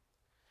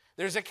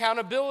 There's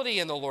accountability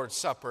in the Lord's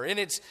Supper, and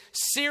it's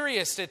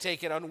serious to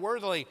take it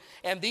unworthily.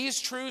 And these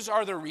truths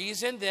are the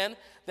reason then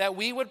that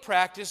we would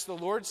practice the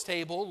Lord's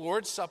table,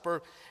 Lord's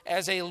Supper,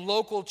 as a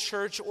local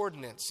church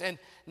ordinance. And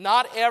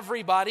not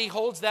everybody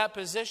holds that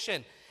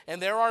position. And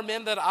there are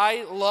men that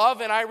I love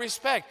and I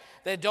respect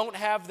that don't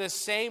have the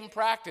same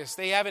practice.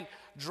 They haven't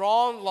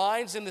drawn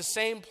lines in the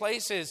same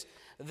places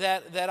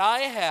that I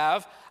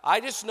have. I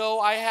just know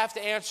I have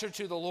to answer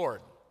to the Lord.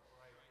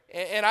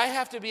 And I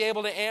have to be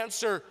able to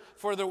answer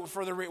for the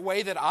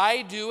way that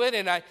I do it.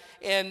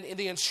 And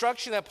the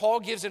instruction that Paul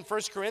gives in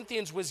 1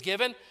 Corinthians was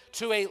given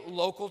to a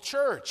local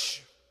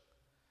church.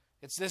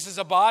 This is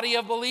a body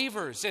of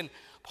believers. And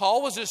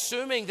Paul was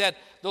assuming that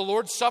the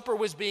Lord's Supper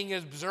was being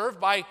observed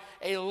by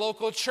a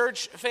local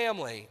church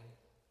family.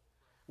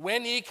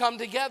 When ye come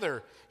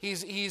together.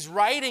 He's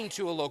writing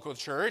to a local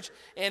church,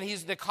 and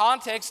the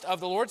context of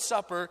the Lord's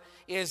Supper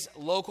is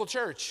local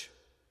church.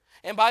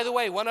 And by the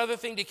way, one other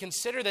thing to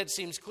consider that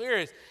seems clear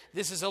is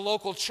this is a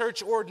local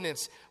church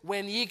ordinance.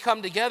 When ye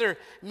come together,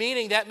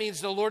 meaning that means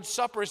the Lord's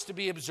Supper is to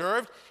be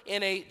observed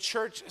in a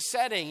church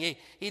setting.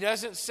 He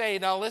doesn't say,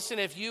 now listen,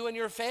 if you and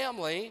your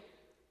family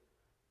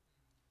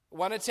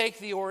want to take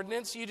the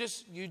ordinance,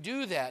 you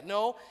do that.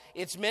 No,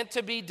 it's meant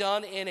to be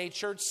done in a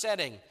church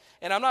setting.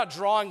 And I'm not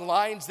drawing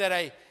lines that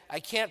I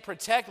can't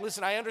protect.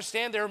 Listen, I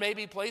understand there may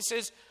be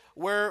places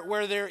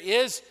where there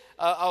is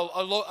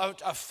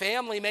a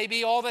family, may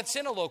be all that's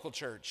in a local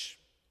church.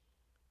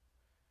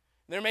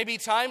 There may be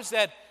times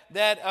that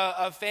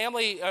a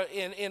family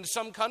in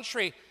some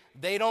country,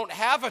 they don't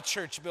have a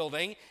church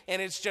building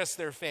and it's just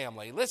their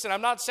family. Listen,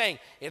 I'm not saying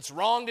it's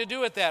wrong to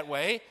do it that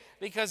way,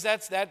 because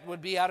that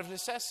would be out of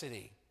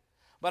necessity.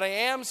 But I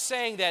am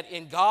saying that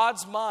in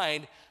God's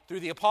mind, through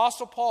the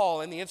Apostle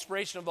Paul and the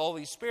inspiration of the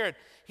Holy Spirit,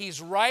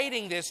 he's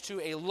writing this to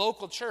a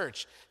local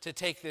church to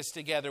take this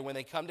together when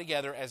they come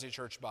together as a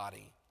church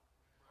body.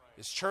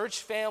 This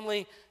church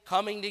family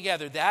coming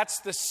together, that's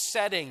the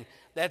setting.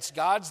 That's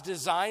God's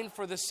design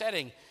for the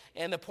setting.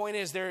 And the point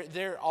is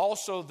there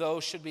also,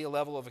 though, should be a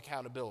level of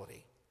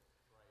accountability.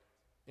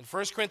 In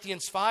 1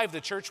 Corinthians 5,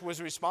 the church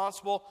was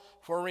responsible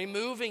for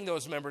removing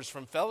those members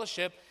from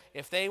fellowship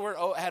if they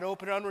had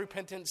open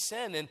unrepentant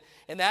sin.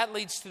 And that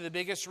leads to the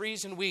biggest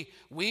reason we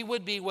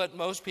would be what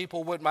most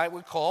people would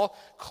call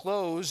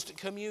closed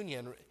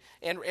communion.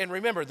 And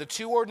remember, the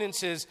two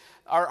ordinances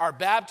are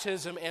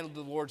baptism and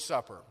the Lord's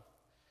Supper.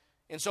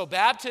 And so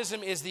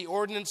baptism is the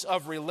ordinance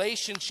of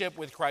relationship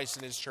with Christ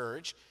and his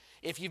church.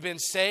 If you've been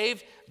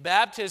saved,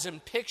 baptism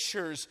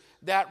pictures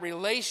that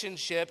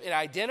relationship. It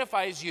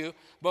identifies you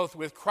both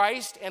with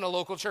Christ and a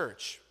local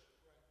church.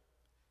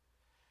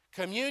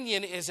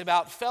 Communion is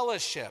about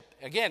fellowship.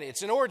 Again,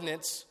 it's an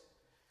ordinance,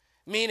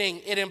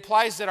 meaning it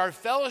implies that our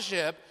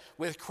fellowship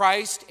with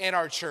Christ and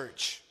our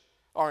church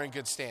are in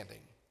good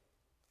standing.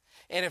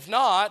 And if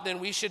not, then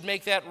we should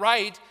make that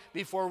right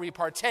before we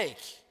partake.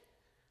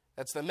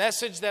 That's the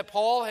message that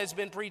Paul has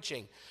been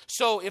preaching.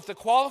 So if the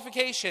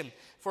qualification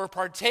for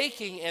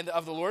partaking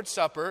of the Lord's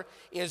Supper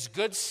is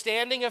good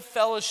standing of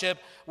fellowship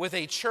with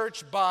a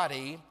church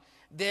body,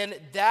 then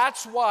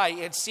that's why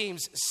it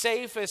seems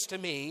safest to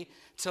me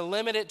to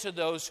limit it to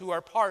those who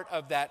are part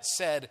of that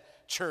said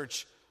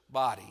church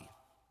body.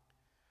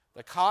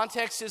 The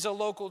context is a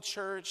local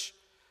church.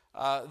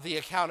 The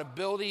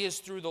accountability is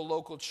through the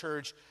local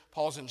church.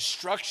 Paul's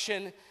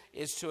instruction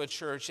is to a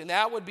church. And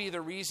that would be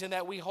the reason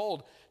that we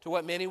hold to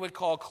what many would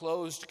call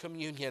closed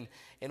communion,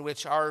 in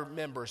which our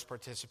members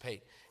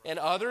participate. And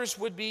others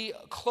would be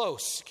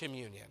close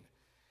communion,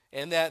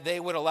 and that they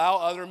would allow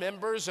other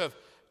members of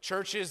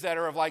churches that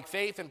are of like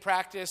faith and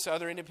practice,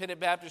 other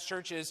independent Baptist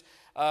churches,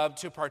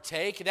 to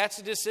partake. That's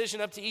a decision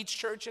up to each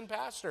church and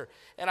pastor.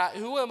 And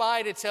who am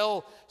I to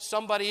tell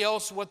somebody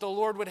else what the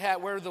Lord would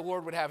have, where the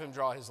Lord would have him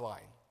draw his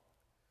line?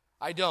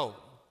 I don't.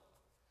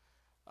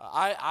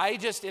 I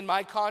just, in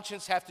my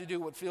conscience, have to do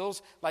what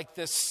feels like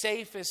the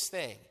safest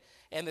thing.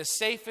 And the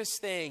safest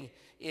thing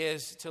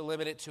is to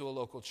limit it to a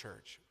local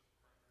church.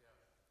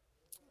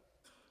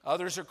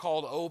 Others are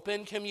called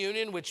open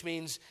communion, which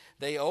means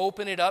they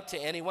open it up to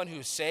anyone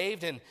who's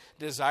saved and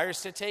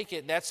desires to take it.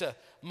 And that's a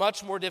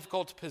much more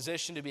difficult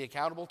position to be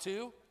accountable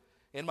to,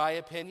 in my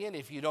opinion,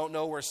 if you don't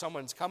know where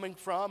someone's coming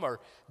from or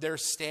they're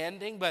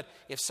standing. But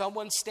if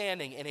someone's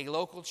standing in a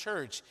local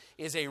church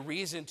is a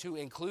reason to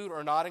include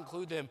or not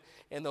include them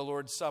in the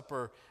Lord's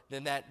Supper,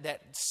 then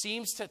that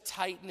seems to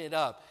tighten it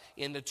up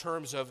in the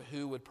terms of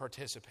who would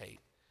participate.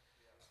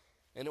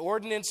 An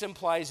ordinance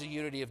implies a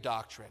unity of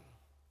doctrine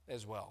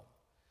as well.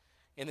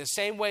 In the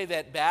same way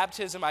that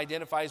baptism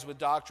identifies with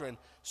doctrine,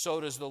 so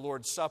does the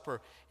Lord's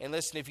Supper. And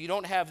listen, if you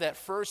don't have that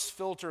first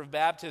filter of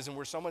baptism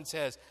where someone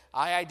says,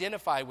 I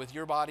identify with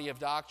your body of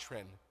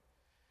doctrine,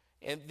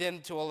 and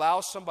then to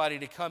allow somebody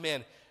to come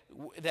in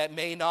that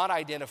may not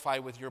identify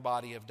with your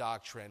body of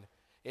doctrine,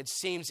 it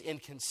seems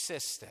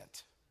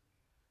inconsistent.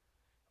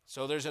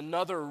 So there's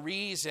another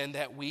reason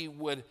that we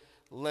would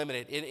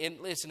limit it.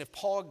 And listen,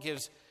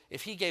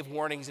 if he gave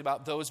warnings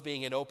about those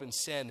being in open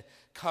sin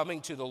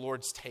coming to the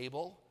Lord's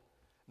table,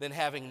 then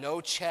having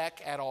no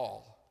check at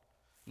all,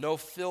 no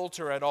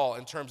filter at all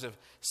in terms of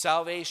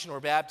salvation or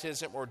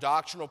baptism or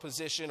doctrinal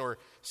position or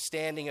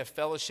standing of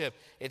fellowship,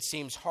 it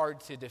seems hard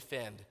to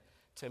defend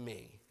to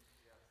me.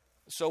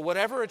 So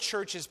whatever a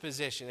church's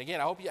position, again,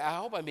 I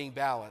hope I'm being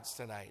balanced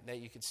tonight, that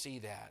you can see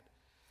that.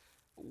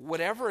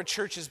 Whatever a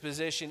church's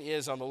position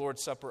is on the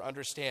Lord's Supper,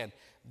 understand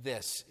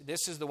this.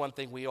 This is the one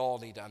thing we all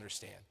need to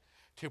understand.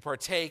 To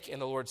partake in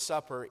the Lord's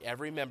Supper,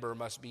 every member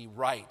must be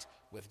right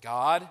with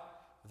God,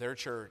 their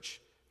church,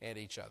 and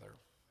each other.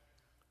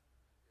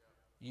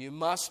 You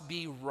must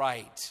be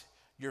right.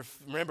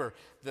 Remember,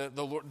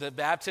 the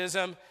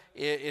baptism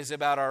is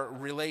about our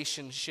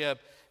relationship,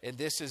 and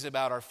this is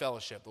about our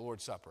fellowship, the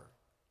Lord's Supper.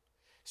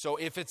 So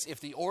if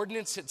the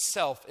ordinance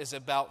itself is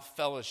about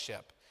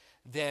fellowship,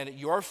 then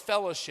your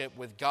fellowship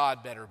with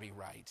God better be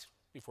right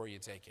before you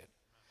take it.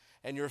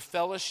 And your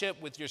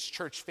fellowship with your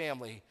church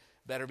family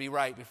better be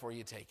right before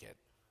you take it.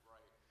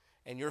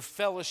 And your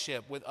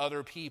fellowship with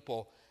other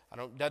people,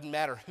 doesn't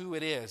matter who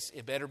it is,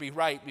 it better be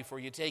right before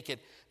you take it,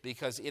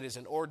 because it is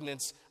an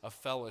ordinance of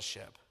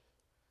fellowship.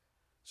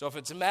 So if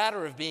it's a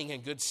matter of being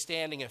in good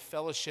standing of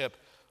fellowship,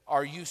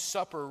 are you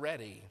supper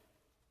ready?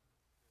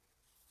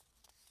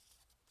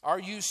 Are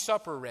you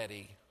supper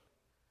ready?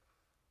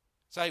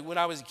 So when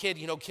I was a kid,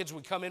 kids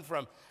would come in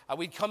from,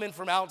 we'd come in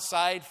from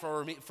outside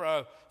for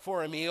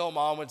a meal.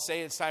 Mom would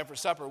say it's time for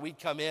supper. We'd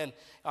come in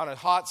on a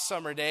hot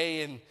summer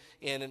day,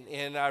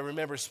 and I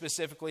remember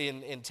specifically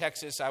in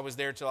Texas, I was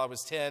there till I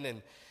was 10,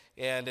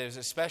 and it was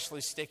especially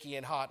sticky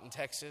and hot in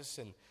Texas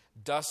and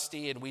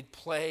dusty, and we'd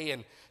play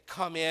and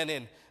come in,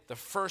 and the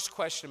first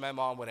question my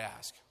mom would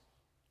ask,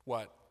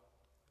 what?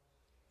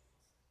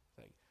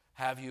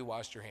 Have you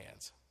washed your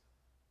hands?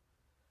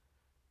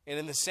 And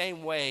in the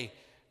same way,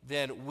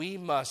 then we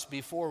must,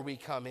 before we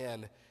come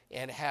in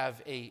and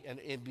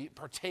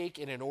partake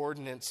in an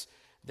ordinance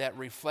that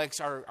reflects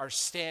our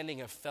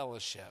standing of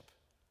fellowship,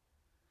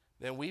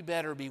 then we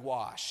better be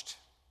washed.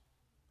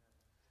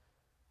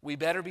 We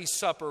better be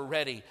supper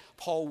ready.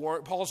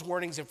 Paul's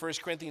warnings in 1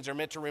 Corinthians are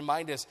meant to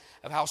remind us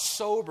of how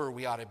sober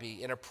we ought to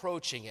be in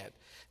approaching it.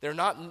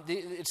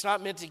 It's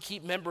not meant to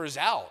keep members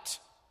out.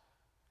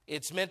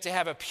 It's meant to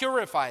have a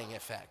purifying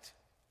effect.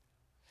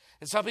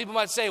 And some people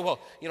might say, well,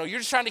 you're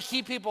just trying to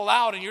keep people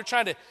out and you're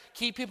trying to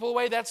keep people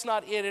away. That's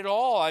not it at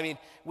all. I mean,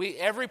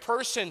 every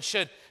person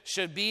should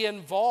be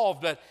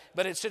involved,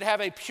 but it should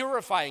have a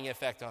purifying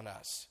effect on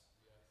us.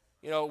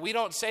 We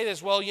don't say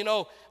this, well,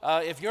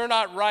 if you're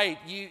not right,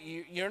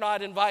 you're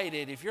not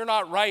invited. If you're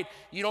not right,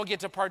 you don't get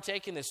to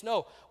partake in this.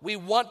 No, we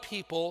want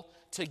people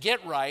to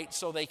get right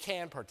so they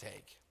can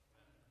partake.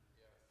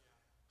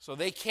 So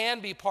they can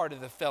be part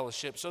of the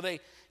fellowship, so they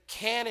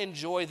can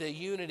enjoy the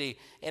unity.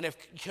 And if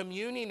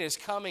communion is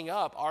coming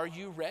up, are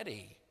you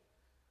ready?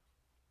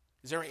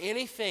 Is there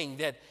anything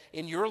that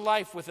in your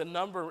life with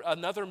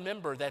another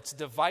member that's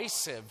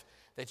divisive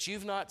that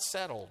you've not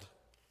settled?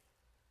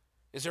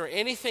 Is there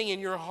anything in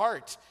your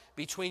heart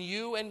between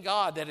you and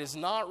God that is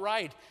not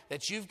right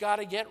that you've got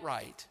to get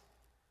right?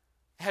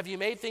 Have you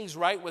made things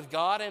right with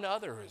God and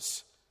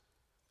others?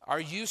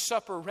 Are you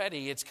supper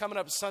ready? It's coming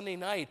up Sunday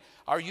night.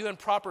 Are you in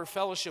proper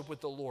fellowship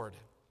with the Lord?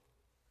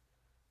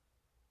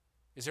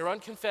 Is there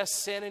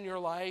unconfessed sin in your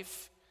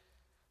life?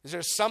 Is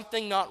there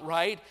something not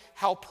right?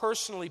 How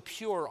personally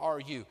pure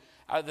are you?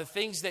 Are the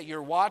things that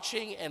you're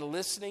watching and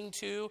listening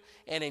to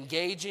and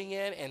engaging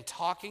in and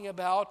talking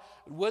about,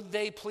 would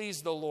they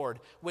please the Lord?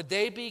 Would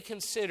they be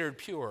considered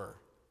pure?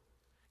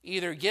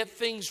 Either get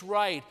things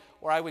right,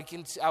 or I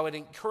would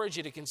encourage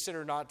you to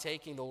consider not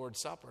taking the Lord's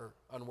Supper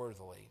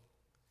unworthily.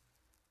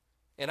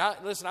 And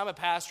listen, I'm a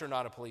pastor,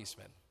 not a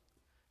policeman.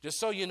 Just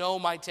so you know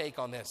my take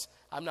on this,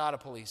 I'm not a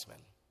policeman.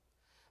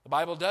 The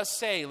Bible does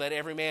say, let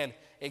every man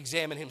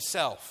examine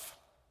himself.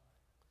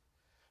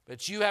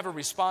 But you have a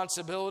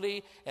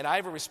responsibility, and I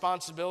have a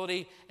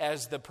responsibility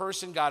as the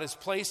person God has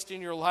placed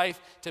in your life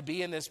to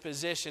be in this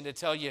position to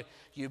tell you,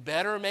 you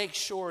better make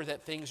sure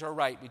that things are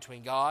right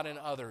between God and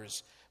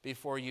others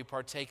before you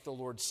partake the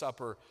Lord's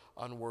Supper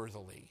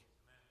unworthily.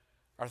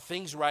 Are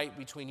things right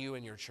between you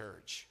and your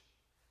church?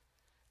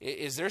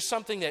 Is there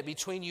something that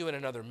between you and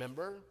another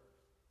member?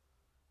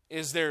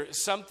 Is there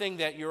something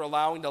that you're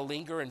allowing to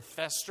linger and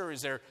fester?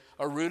 Is there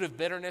a root of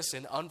bitterness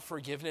and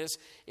unforgiveness?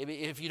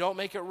 If you don't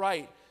make it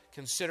right,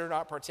 consider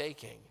not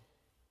partaking.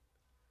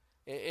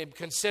 And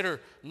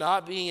consider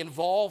not being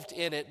involved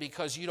in it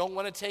because you don't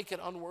want to take it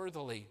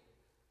unworthily.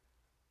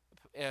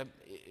 And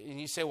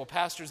you say, well,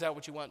 Pastor, is that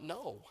what you want?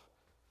 No.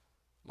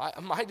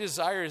 My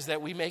desire is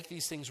that we make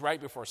these things right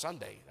before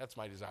Sunday. That's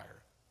my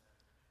desire.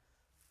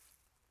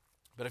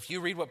 But if you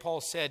read what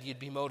Paul said, you'd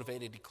be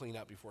motivated to clean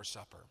up before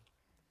supper.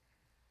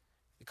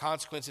 The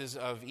consequences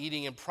of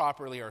eating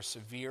improperly are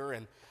severe,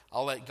 and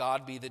I'll let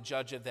God be the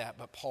judge of that.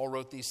 But Paul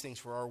wrote these things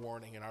for our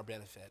warning and our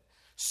benefit.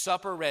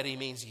 Supper ready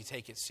means you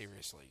take it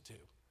seriously, too.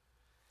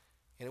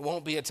 And it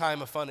won't be a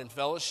time of fun and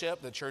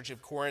fellowship. The church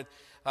of Corinth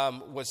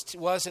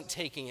wasn't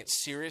taking it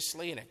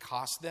seriously, and it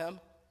cost them.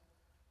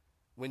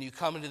 When you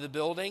come into the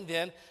building,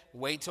 then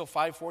wait till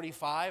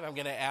 5:45. I'm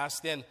going to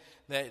ask then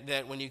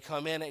that when you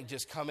come in,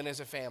 just come in as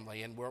a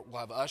family. And we'll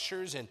have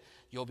ushers, and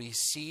you'll be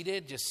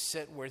seated. Just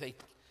sit where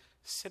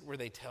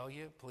they tell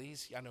you,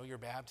 please. I know you're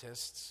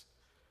Baptists.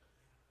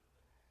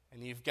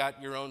 And you've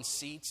got your own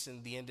seats,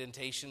 and the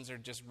indentations are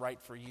just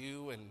right for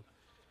you.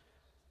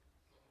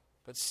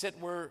 But sit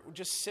where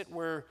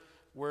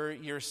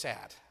you're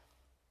sat.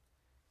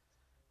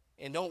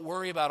 And don't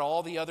worry about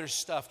all the other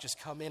stuff. Just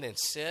come in and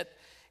sit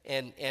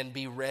and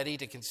be ready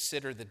to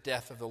consider the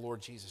death of the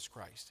Lord Jesus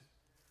Christ.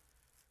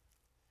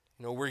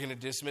 We're going to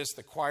dismiss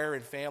the choir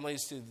and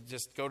families to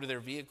just go to their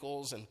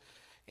vehicles and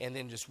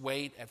then just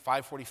wait. At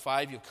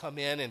 5:45, you'll come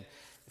in and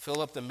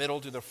fill up the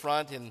middle to the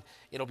front, and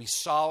it'll be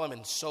solemn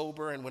and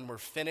sober. And when we're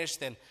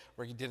finished, then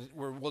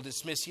we'll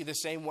dismiss you the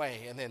same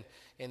way.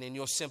 And then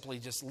you'll simply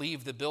just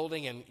leave the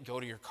building and go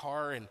to your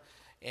car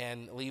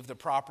and leave the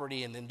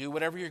property and then do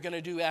whatever you're going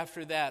to do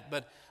after that.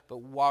 But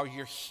while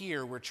you're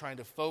here, we're trying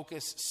to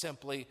focus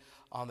simply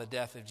on the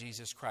death of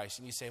Jesus Christ.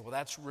 And you say, well,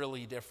 that's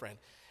really different.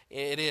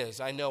 It is,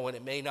 I know, and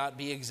it may not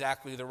be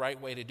exactly the right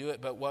way to do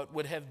it, but what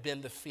would have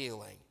been the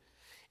feeling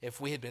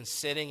if we had been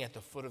sitting at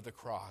the foot of the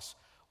cross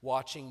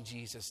watching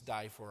Jesus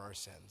die for our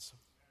sins?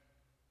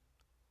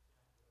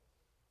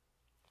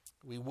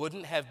 We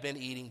wouldn't have been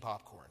eating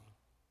popcorn.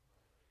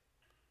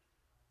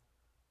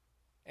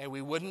 And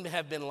we wouldn't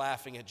have been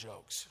laughing at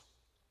jokes.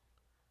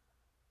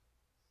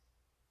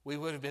 We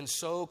would have been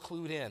so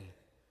clued in.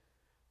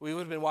 We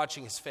would have been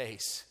watching his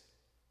face.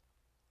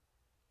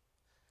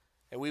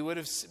 And we would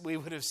have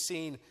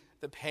seen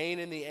the pain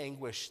and the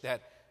anguish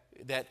that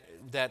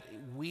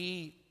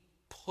we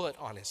put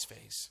on his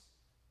face.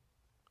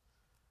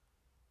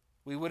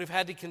 We would have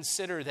had to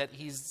consider that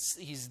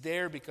he's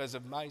there because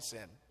of my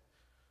sin.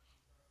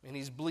 And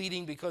he's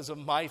bleeding because of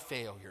my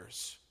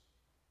failures.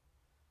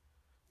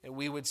 And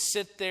we would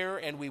sit there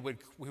and we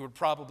would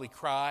probably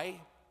cry.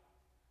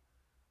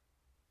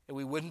 And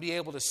we wouldn't be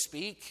able to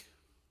speak.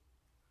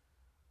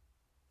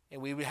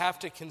 And we would have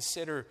to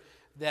consider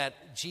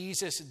that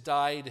Jesus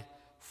died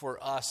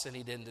for us and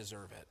he didn't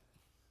deserve it.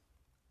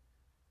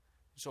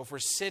 So if we're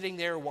sitting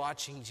there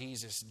watching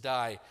Jesus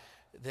die,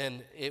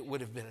 then it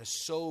would have been a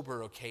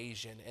sober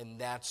occasion, and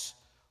that's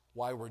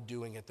why we're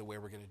doing it the way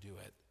we're going to do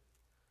it.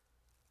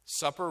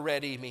 Supper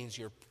ready means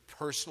you're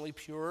personally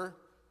pure,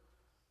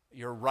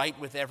 you're right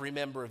with every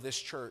member of this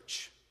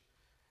church,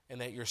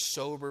 and that you're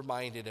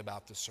sober-minded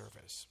about the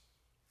service.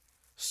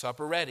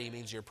 Supper ready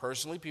means you're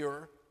personally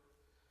pure,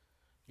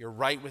 you're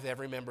right with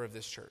every member of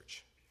this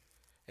church,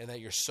 and that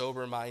you're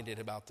sober-minded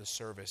about the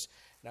service.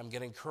 And I'm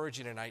going to encourage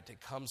you tonight to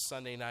come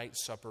Sunday night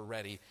supper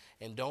ready,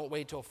 and don't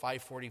wait till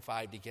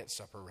 5:45 to get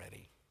supper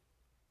ready.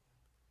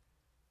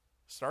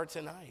 Start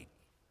tonight.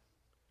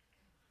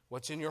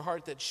 What's in your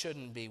heart that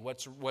shouldn't be?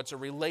 What's a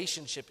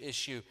relationship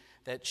issue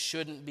that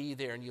shouldn't be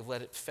there and you've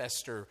let it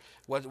fester?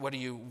 What are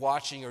you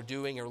watching or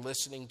doing or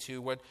listening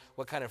to? What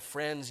kind of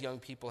friends, young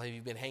people, have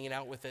you been hanging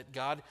out with that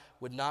God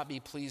would not be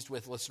pleased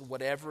with? Listen,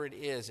 whatever it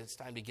is, it's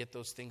time to get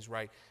those things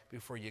right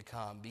before you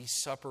come. Be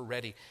supper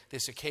ready.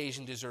 This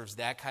occasion deserves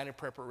that kind of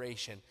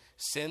preparation.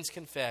 Sins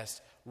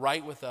confessed,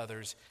 right with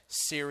others,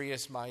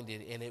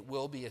 serious-minded, and it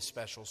will be a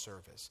special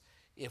service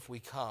if we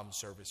come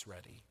service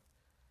ready.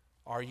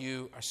 Are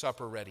you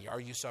supper ready?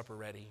 Are you supper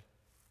ready?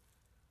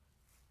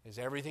 Is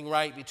everything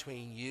right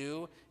between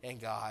you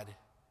and God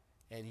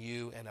and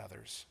you and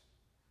others?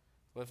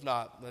 Well, if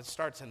not, let's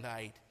start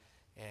tonight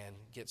and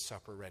get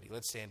supper ready.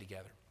 Let's stand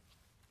together.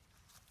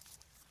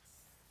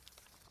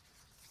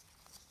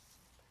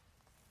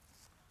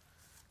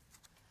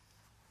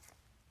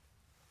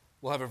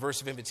 We'll have a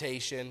verse of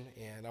invitation,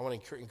 and I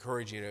want to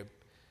encourage you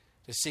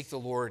to seek the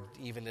Lord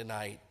even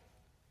tonight.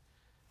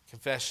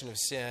 Confession of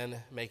sin,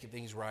 making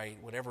things right,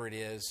 whatever it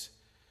is.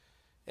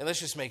 And let's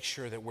just make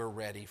sure that we're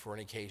ready for an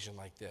occasion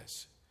like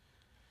this.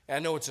 And I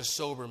know it's a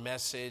sober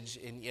message,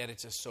 and yet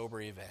it's a sober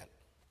event.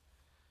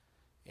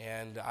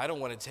 And I don't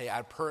want to take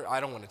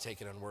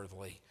it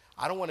unworthily.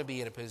 I don't want to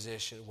be in a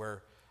position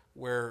where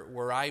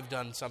I've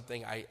done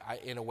something I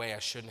in a way I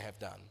shouldn't have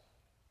done.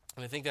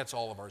 And I think that's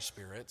all of our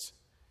spirits.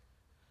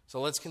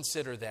 So let's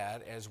consider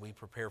that as we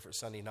prepare for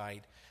Sunday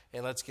night.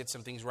 And let's get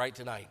some things right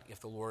tonight if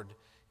the Lord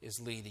is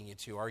leading you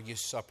to. Are you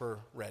supper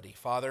ready?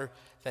 Father,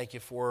 thank you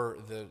for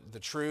the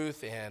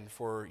truth and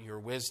for your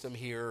wisdom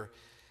here.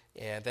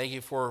 And thank you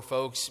for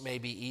folks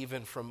maybe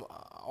even from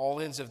all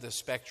ends of the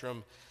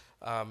spectrum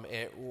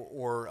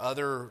or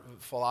other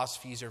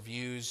philosophies or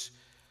views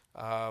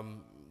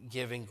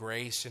giving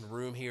grace and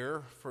room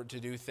here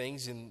to do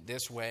things in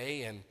this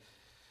way.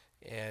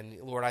 And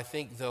Lord, I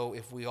think though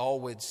if we all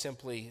would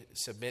simply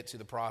submit to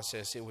the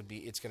process,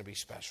 it's going to be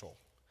special.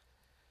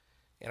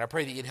 And I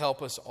pray that you'd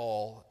help us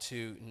all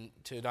to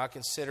not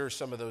consider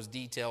some of those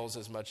details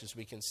as much as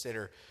we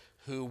consider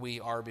who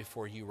we are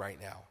before you right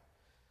now.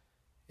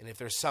 And if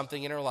there's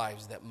something in our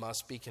lives that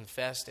must be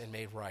confessed and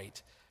made right,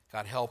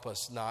 God, help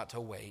us not to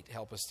wait.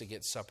 Help us to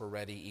get supper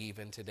ready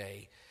even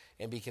today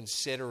and be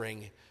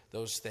considering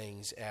those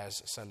things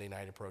as Sunday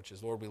night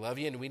approaches. Lord, we love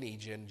you and we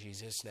need you in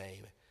Jesus'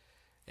 name.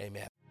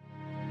 Amen.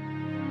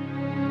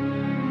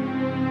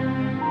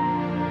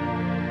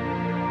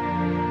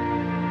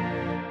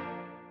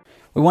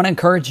 We want to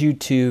encourage you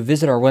to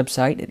visit our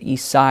website at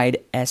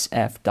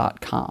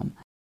eastsidesf.com.